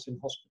year's sales in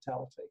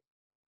hospitality.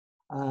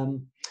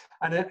 In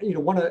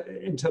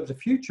terms of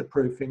future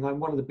proofing,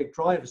 one of the big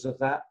drivers of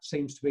that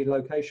seems to be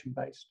location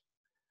based.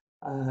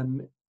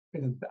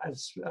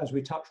 As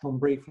we touched on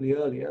briefly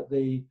earlier,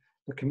 the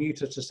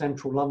commuter to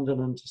central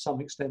London and to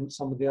some extent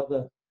some of the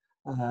other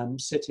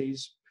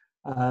cities,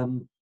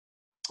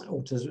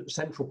 or to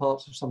central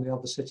parts of some of the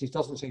other cities,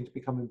 doesn't seem to be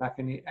coming back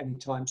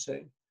anytime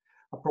soon.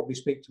 I probably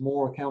speak to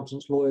more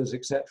accountants, lawyers,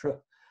 etc.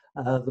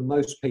 Than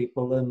most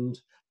people, and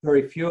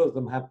very few of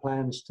them have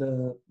plans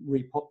to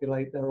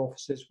repopulate their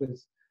offices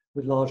with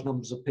large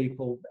numbers of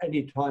people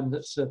any time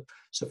that's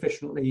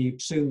sufficiently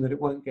soon that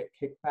it won't get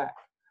kicked back.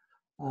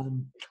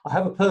 I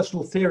have a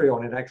personal theory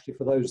on it, actually,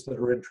 for those that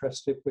are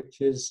interested,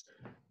 which is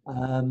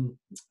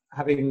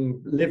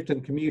having lived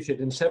and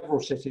commuted in several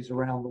cities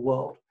around the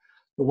world,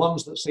 the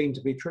ones that seem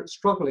to be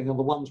struggling are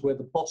the ones where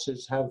the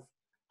bosses have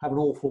an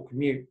awful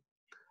commute.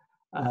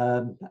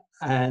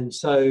 And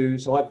so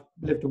I've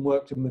lived and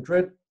worked in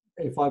Madrid.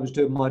 If I was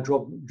doing my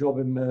job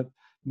in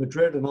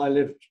Madrid and I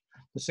lived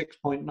the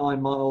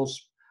 6.9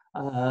 miles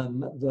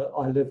that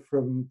I live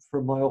from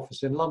my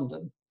office in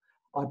London,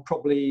 I'd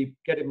probably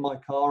get in my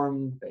car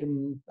and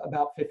in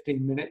about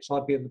 15 minutes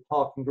I'd be in the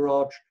parking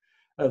garage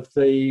of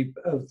the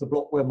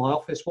block where my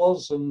office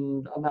was,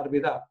 and that'd be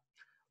that.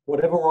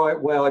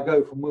 Where I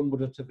go from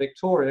Wimbledon to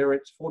Victoria,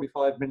 it's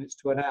 45 minutes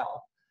to an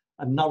hour,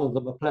 and none of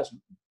them are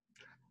pleasant.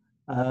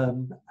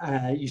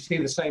 You see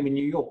the same in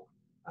New York.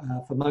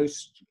 For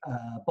most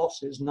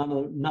bosses, none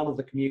of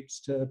the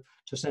commutes to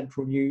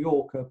central New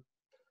York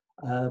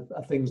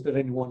are things that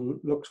anyone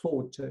looks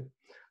forward to.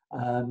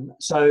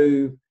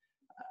 So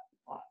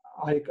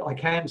I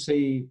can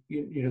see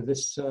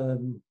this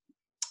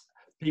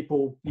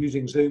people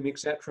using Zoom,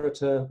 etc.,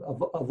 to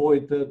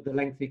avoid the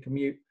lengthy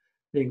commute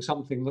being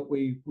something that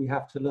we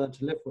have to learn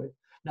to live with.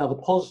 Now, the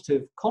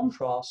positive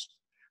contrast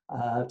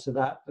to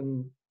that,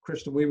 and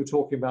Kristen, we were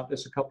talking about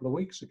this a couple of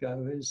weeks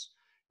ago,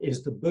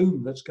 is the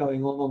boom that's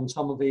going on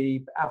some of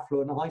the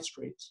affluent high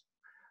streets.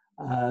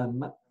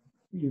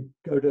 You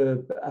go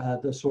to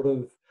the sort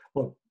of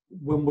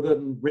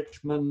Wimbledon,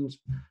 Richmond,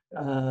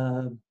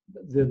 the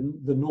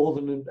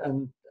northern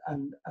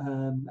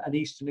and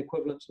eastern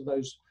equivalents of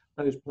those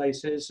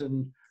places,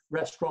 and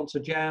restaurants are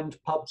jammed,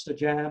 pubs are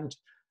jammed,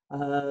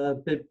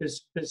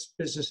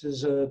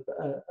 businesses are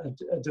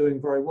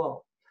doing very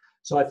well.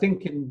 So I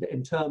think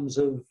in terms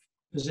of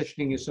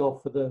positioning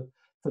yourself for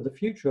the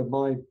future,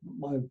 my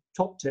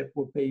top tip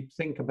would be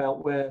think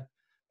about where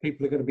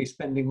people are going to be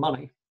spending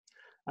money,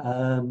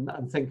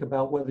 and think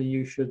about whether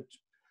you should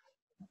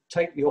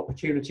take the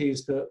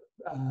opportunities that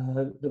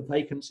the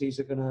vacancies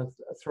are going to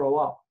throw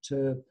up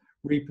to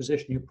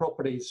reposition your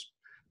properties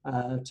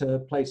to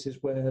places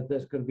where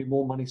there's going to be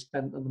more money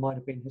spent than there might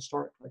have been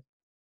historically.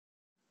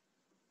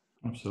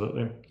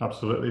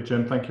 Absolutely,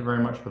 Jim. Thank you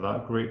very much for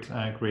that.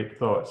 Great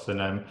thoughts.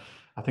 And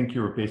I think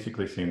you were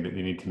basically saying that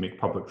you need to make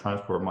public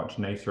transport much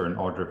nicer in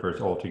order for us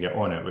all to get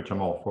on it, which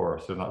I'm all for.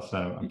 So that's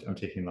I'm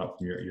taking that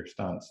from your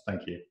stance.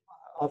 Thank you.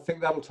 I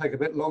think that'll take a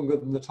bit longer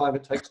than the time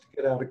it takes to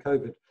get out of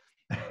COVID.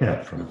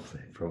 Yeah,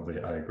 probably.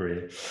 I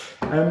agree.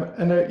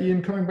 And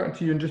Ian, coming back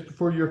to you, and just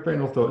before your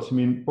final thoughts, I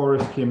mean,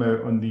 Boris came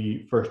out on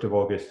the 1st of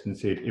August and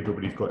said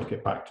everybody's got to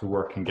get back to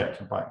work and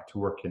back to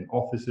work in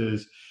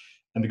offices.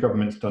 And the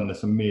government's done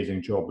this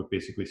amazing job of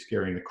basically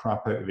scaring the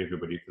crap out of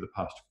everybody for the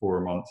past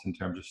 4 months in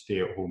terms of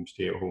stay at home,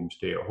 stay at home,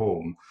 stay at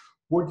home.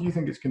 What do you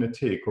think it's going to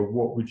take, or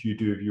what would you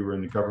do if you were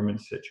in the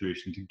government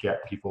situation to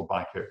get people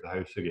back out of the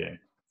house again?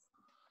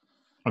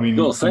 I mean,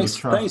 well, thanks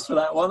for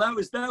that one. That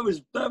was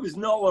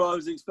not what I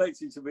was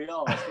expecting, to be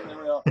honest. But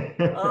there we are.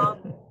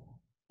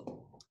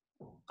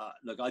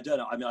 Look, I don't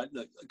know. I mean,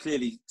 look,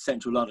 clearly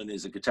central London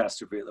is a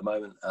catastrophe at the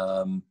moment.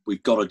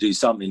 We've got to do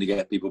something to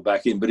get people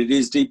back in, but it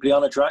is deeply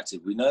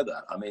unattractive. We know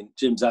that. I mean,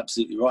 Jim's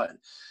absolutely right.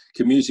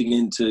 Commuting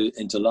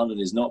into London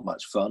is not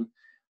much fun.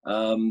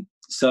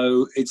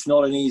 So it's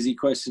not an easy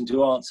question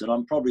to answer, and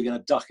I'm probably going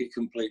to duck it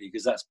completely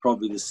because that's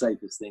probably the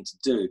safest thing to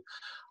do.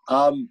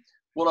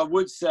 What I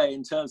would say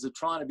in terms of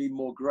trying to be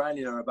more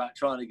granular about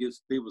trying to give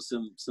people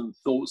some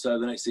thoughts over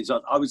the next 6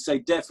 months, I would say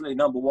definitely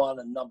number 1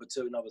 and number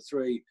 2 and number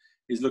 3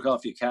 is look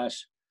after your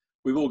cash.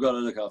 We've all got to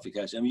look after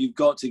your cash. I mean, you've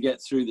got to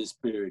get through this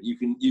period. You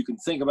can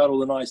think about all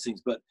the nice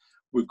things, but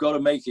we've got to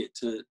make it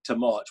to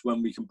March,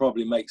 when we can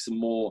probably make some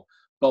more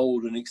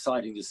bold and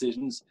exciting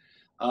decisions.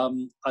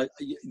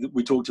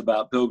 We talked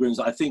about pilgrims.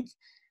 I think,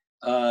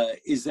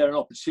 is there an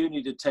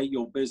opportunity to take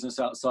your business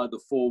outside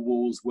the four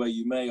walls where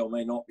you may or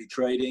may not be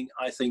trading?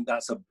 I think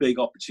that's a big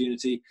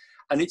opportunity,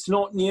 and it's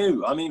not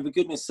new. I mean, for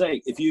goodness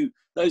sake,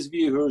 those of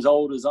you who are as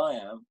old as I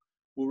am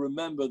will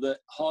remember that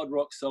Hard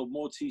Rock sold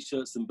more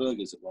T-shirts than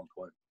burgers at one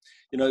point.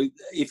 You know,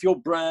 if your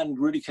brand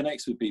really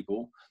connects with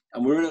people,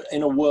 and we're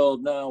in a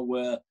world now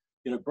where,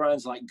 you know,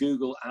 brands like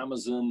Google,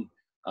 Amazon,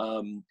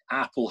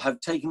 Apple have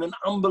taken an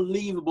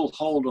unbelievable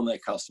hold on their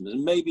customers.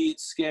 And maybe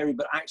it's scary,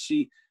 but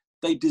actually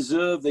they've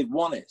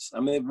won it. I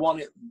mean, they've won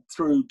it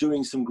through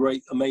doing some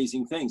great,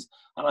 amazing things.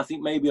 And I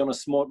think maybe on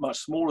a much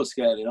smaller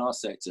scale in our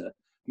sector,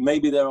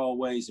 maybe there are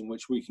ways in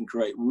which we can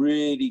create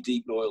really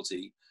deep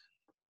loyalty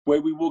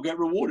where we will get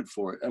rewarded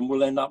for it, and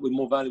we'll end up with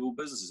more valuable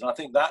businesses. And I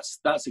think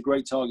that's a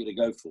great target to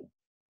go for.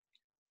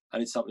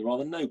 And it's something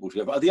rather noble to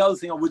go for. The other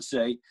thing I would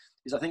say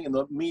is, I think in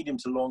the medium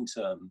to long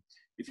term,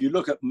 if you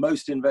look at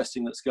most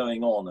investing that's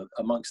going on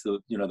amongst the,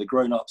 you know, the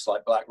grown-ups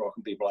like BlackRock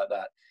and people like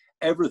that,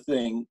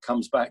 everything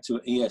comes back to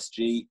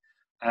ESG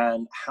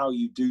and how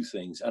you do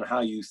things and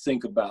how you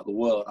think about the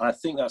world. And I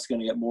think that's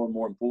going to get more and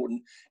more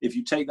important. If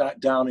you take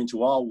that down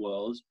into our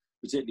world,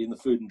 particularly in the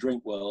food and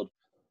drink world,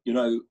 you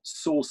know,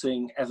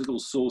 sourcing, ethical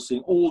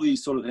sourcing, all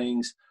these sort of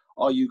things.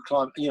 Are you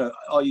carbon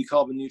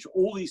neutral?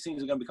 All these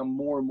things are going to become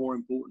more and more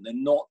important. They're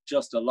not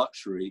just a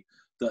luxury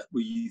that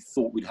we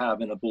thought we'd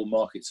have in a bull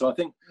market. So I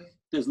think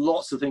there's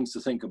lots of things to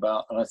think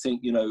about. And I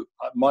think, you know,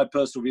 my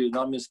personal view, and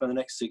I'm going to spend the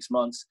next 6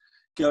 months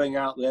going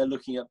out there,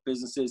 looking at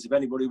businesses. If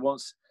anybody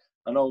wants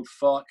an old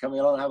fart coming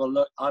along and have a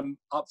look, I'm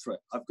up for it.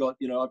 I've got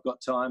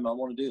time. I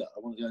want to do that.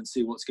 I want to go and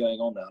see what's going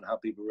on now and how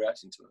people are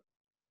reacting to it.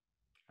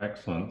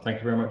 Excellent. Thank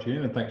you very much,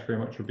 Ian, and thanks very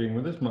much for being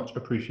with us. Much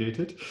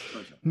appreciated.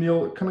 Pleasure.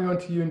 Neil, coming on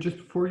to you, and just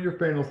before your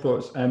final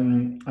thoughts,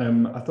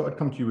 I thought I'd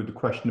come to you with the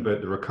question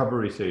about the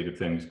recovery side of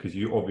things, because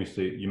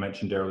you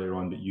mentioned earlier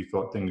on that you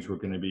thought things were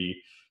going to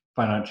be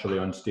financially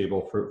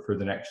unstable for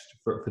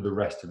the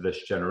rest of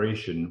this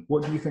generation.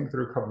 What do you think the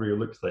recovery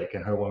looks like,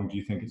 and how long do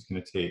you think it's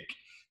going to take?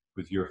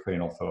 With your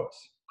final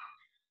thoughts.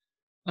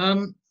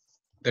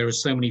 There are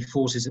so many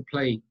forces at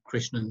play,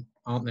 Krishnan,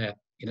 aren't there?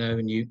 You know,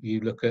 and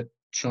you look at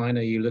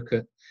China, you look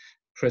at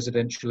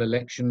presidential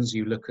elections,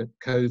 you look at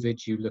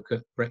COVID, you look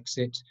at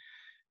Brexit,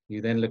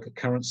 you then look at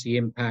currency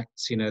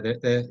impacts. You know,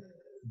 the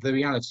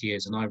reality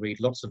is, and I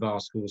read lots of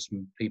articles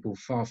from people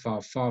far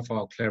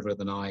cleverer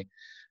than I,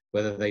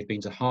 whether they've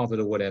been to Harvard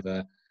or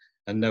whatever,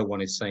 and no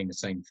one is saying the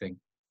same thing.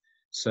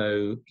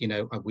 So, you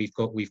know, we've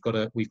got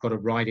to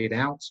ride it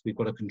out. We've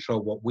got to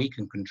control what we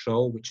can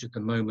control, which at the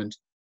moment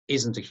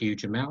isn't a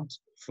huge amount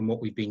from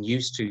what we've been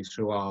used to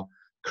through our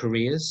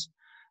careers.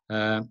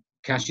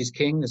 Cash is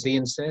king, as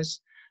Ian says,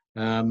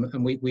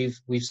 and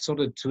we've sort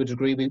of, to a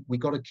degree, we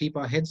got to keep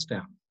our heads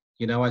down.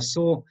 You know, I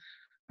saw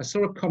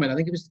a comment. I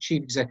think it was the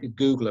chief executive of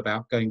Google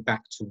about going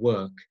back to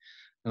work,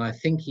 and I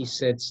think he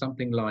said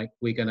something like,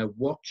 "We're going to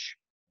watch,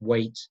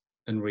 wait,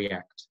 and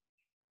react."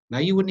 Now,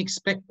 you wouldn't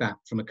expect that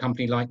from a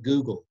company like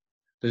Google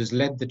that has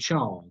led the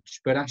charge,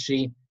 but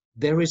actually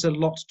there is a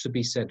lot to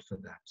be said for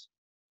that,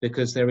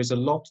 because there is a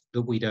lot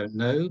that we don't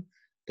know.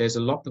 There's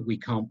a lot that we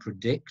can't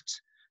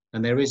predict.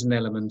 And there is an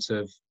element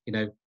of, you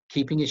know,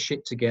 keeping your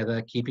shit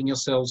together, keeping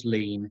yourselves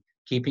lean,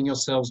 keeping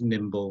yourselves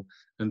nimble,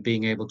 and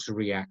being able to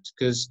react.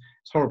 Because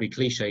it's horribly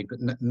cliched, but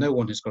no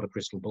one has got a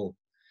crystal ball.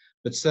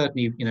 But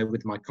certainly, you know,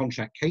 with my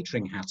contract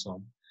catering hat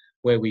on,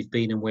 where we've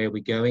been and where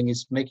we're going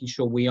is making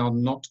sure we are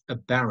not a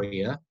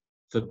barrier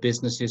for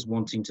businesses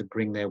wanting to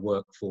bring their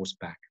workforce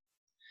back.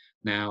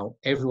 Now,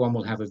 everyone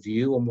will have a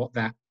view on what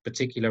that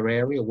particular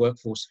area,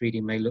 workforce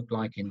feeding, may look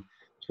like in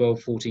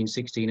 12, 14,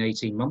 16,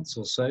 18 months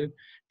or so.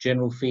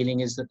 General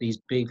feeling is that these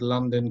big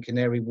London,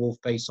 Canary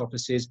Wharf-based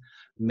offices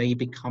may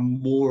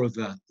become more of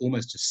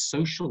almost a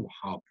social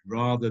hub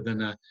rather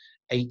than a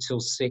 8 till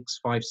 6,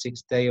 5,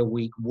 6 day a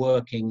week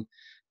working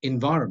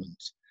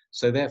environment.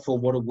 So therefore,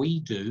 what do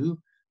we do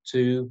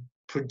to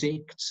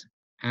predict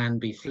and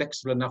be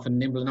flexible enough and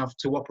nimble enough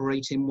to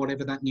operate in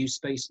whatever that new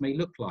space may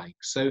look like?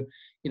 So,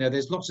 you know,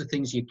 there's lots of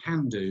things you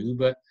can do,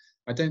 but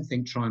I don't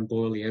think try and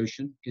boil the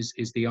ocean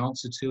is the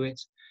answer to it.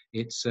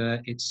 It's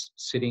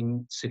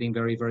sitting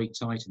very, very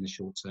tight in the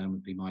short term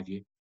would be my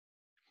view.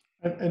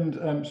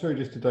 And sorry,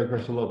 just to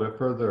digress a little bit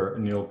further,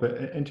 Neil, but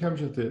in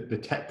terms of the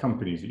tech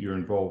companies that you're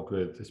involved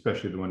with,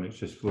 especially the one that's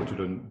just floated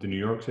on the New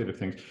York side of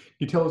things, can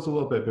you tell us a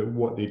little bit about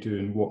what they do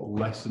and what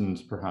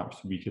lessons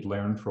perhaps we could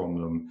learn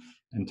from them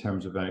in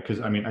terms of that?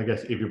 Because I mean, I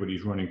guess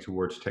everybody's running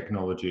towards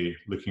technology,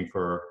 looking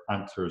for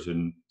answers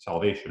and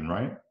salvation,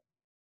 right?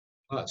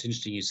 Well, it's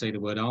interesting you say the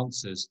word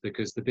answers,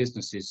 because the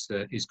business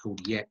is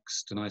called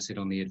Yext, and I sit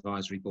on the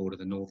advisory board of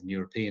the Northern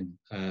European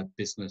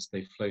business.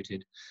 They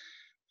floated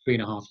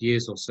 3.5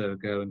 years or so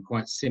ago, and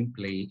quite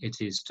simply, it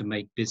is to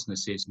make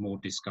businesses more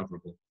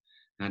discoverable.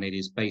 And it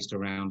is based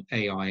around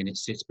AI, and it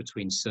sits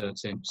between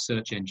search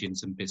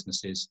engines and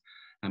businesses.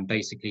 And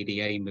basically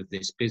the aim of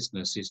this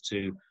business is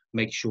to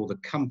make sure the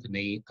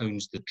company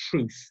owns the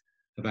truth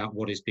about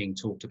what is being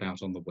talked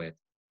about on the web.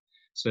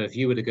 So if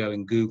you were to go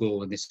and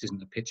Google, and this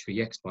isn't a pitch for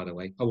Yext, by the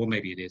way, oh, well,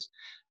 maybe it is.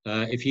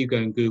 If you go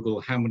and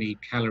Google how many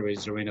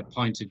calories are in a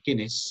pint of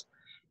Guinness,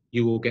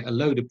 you will get a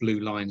load of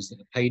blue lines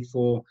that are paid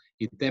for.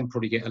 You'd then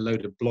probably get a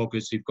load of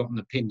bloggers who've got an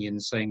opinion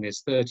saying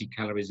there's 30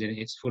 calories in it,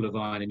 it's full of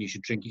iron, and you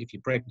should drink it if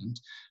you're pregnant.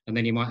 And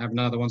then you might have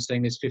another one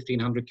saying there's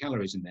 1,500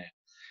 calories in there.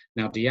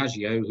 Now,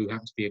 Diageo, who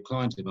happens to be a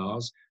client of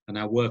ours, are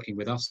now working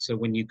with us. So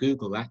when you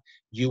Google that,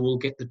 you will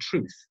get the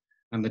truth.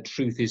 And the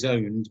truth is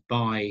owned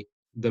by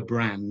the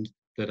brand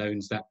that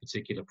owns that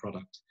particular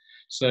product.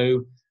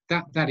 So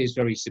that is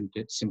very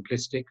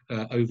simplistic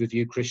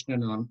overview, Krishna,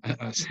 and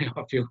I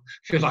feel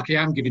like I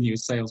am giving you a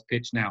sales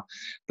pitch now,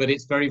 but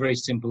it's very, very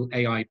simple,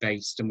 AI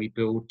based, and we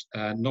build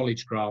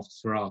knowledge graphs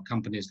for our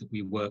companies that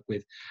we work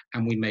with,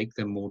 and we make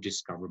them more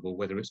discoverable,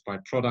 whether it's by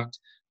product,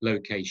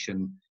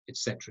 location,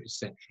 etc.,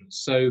 etc.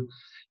 So,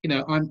 you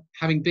know, I'm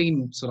having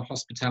been sort of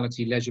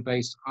hospitality leisure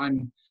based,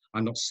 I'm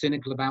not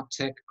cynical about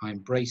tech. I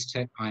embrace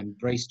tech, I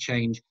embrace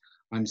change.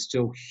 I'm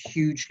still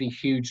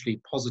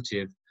hugely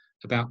positive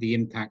about the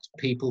impact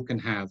people can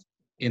have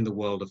in the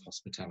world of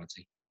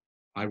hospitality.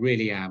 I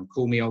really am.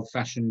 Call me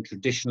old-fashioned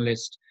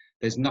traditionalist.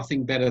 There's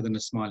nothing better than a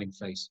smiling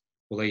face,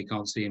 although you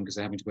can't see them because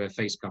they're having to wear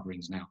face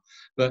coverings now.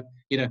 But,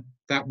 you know,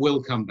 that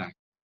will come back.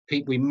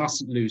 We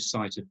mustn't lose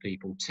sight of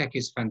people. Tech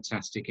is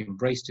fantastic,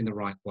 embraced in the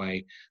right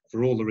way,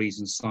 for all the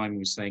reasons Simon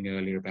was saying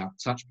earlier about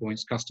touch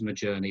points, customer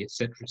journey,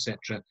 etc.,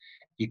 etc.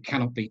 You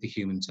cannot beat the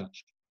human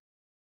touch.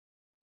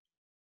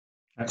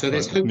 Excellent. So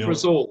there's hope for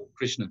us all,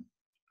 Krishna.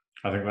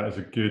 I think that is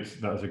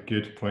a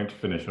good point to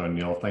finish on,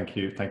 Neil. Thank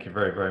you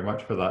very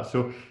much for that.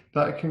 So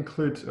that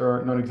concludes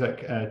our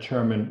non-exec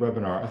chairman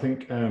webinar. I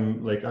think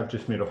like I've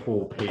just made a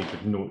whole page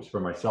of notes for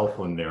myself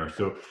on there.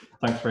 So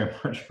thanks very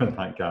much for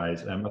that,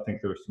 guys. I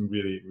think there was some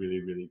really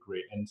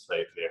great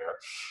insight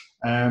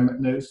there.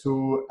 Now,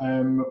 so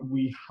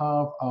we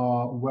have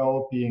a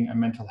well-being and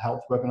mental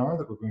health webinar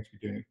that we're going to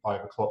be doing at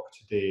 5 o'clock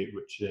today,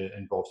 which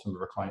involves some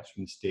of our clients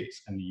from the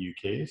States and the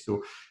UK.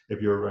 So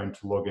if you're around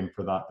to log in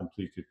for that, then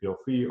please do feel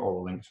free.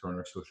 All the links are on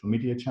our social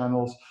media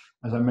channels.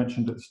 As I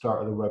mentioned at the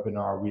start of the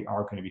webinar, we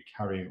are going to be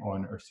carrying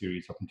on our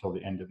series up until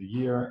the end of the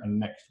year. And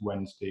next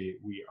Wednesday,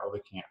 we are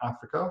looking at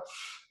Africa,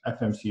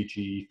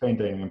 FMCG, fine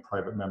dining and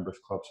private members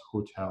clubs,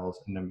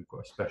 hotels, and then we've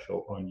got a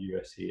special on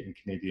USA and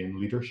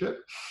Canadian leadership.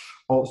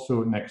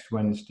 Also next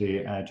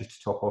Wednesday, just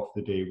to top off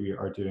the day, we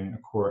are doing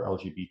a core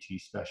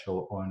LGBT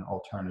special on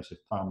alternative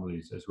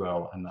families as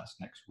well, and that's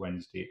next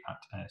Wednesday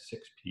at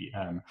 6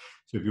 p.m.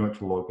 So if you want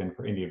to log in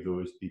for any of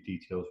those, the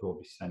details will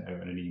be sent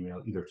out in an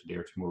email either today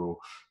or tomorrow,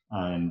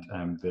 and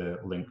the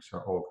links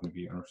are all going to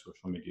be on our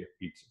social media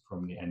feeds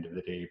from the end of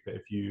the day. But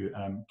if you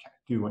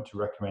do want to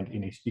recommend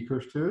any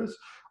speakers to us,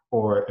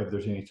 or if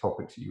there's any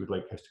topics that you would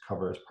like us to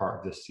cover as part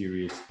of this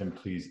series, then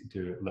please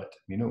do let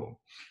me know.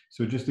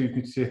 So just leave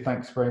me to say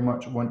thanks very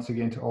much once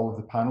again to all of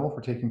the panel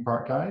for taking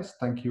part, guys.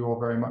 Thank you all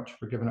very much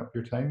for giving up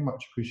your time,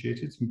 much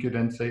appreciated. Some good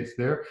insights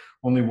there.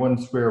 Only one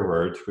swear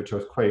word, which I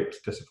was quite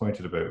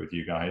disappointed about with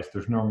you guys.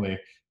 There's normally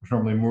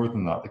more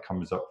than that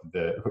comes up with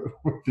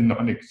the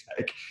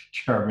non-exec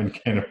chairman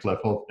kind of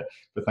level,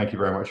 but thank you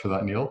very much for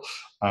that, Neil.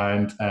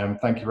 And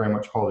thank you very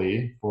much,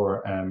 Holly,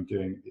 for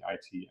doing the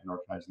IT and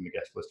organising the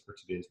guest list for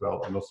today as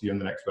well. And we'll see you in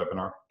the next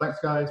webinar. Thanks,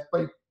 guys.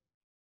 Bye.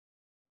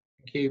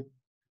 Thank you.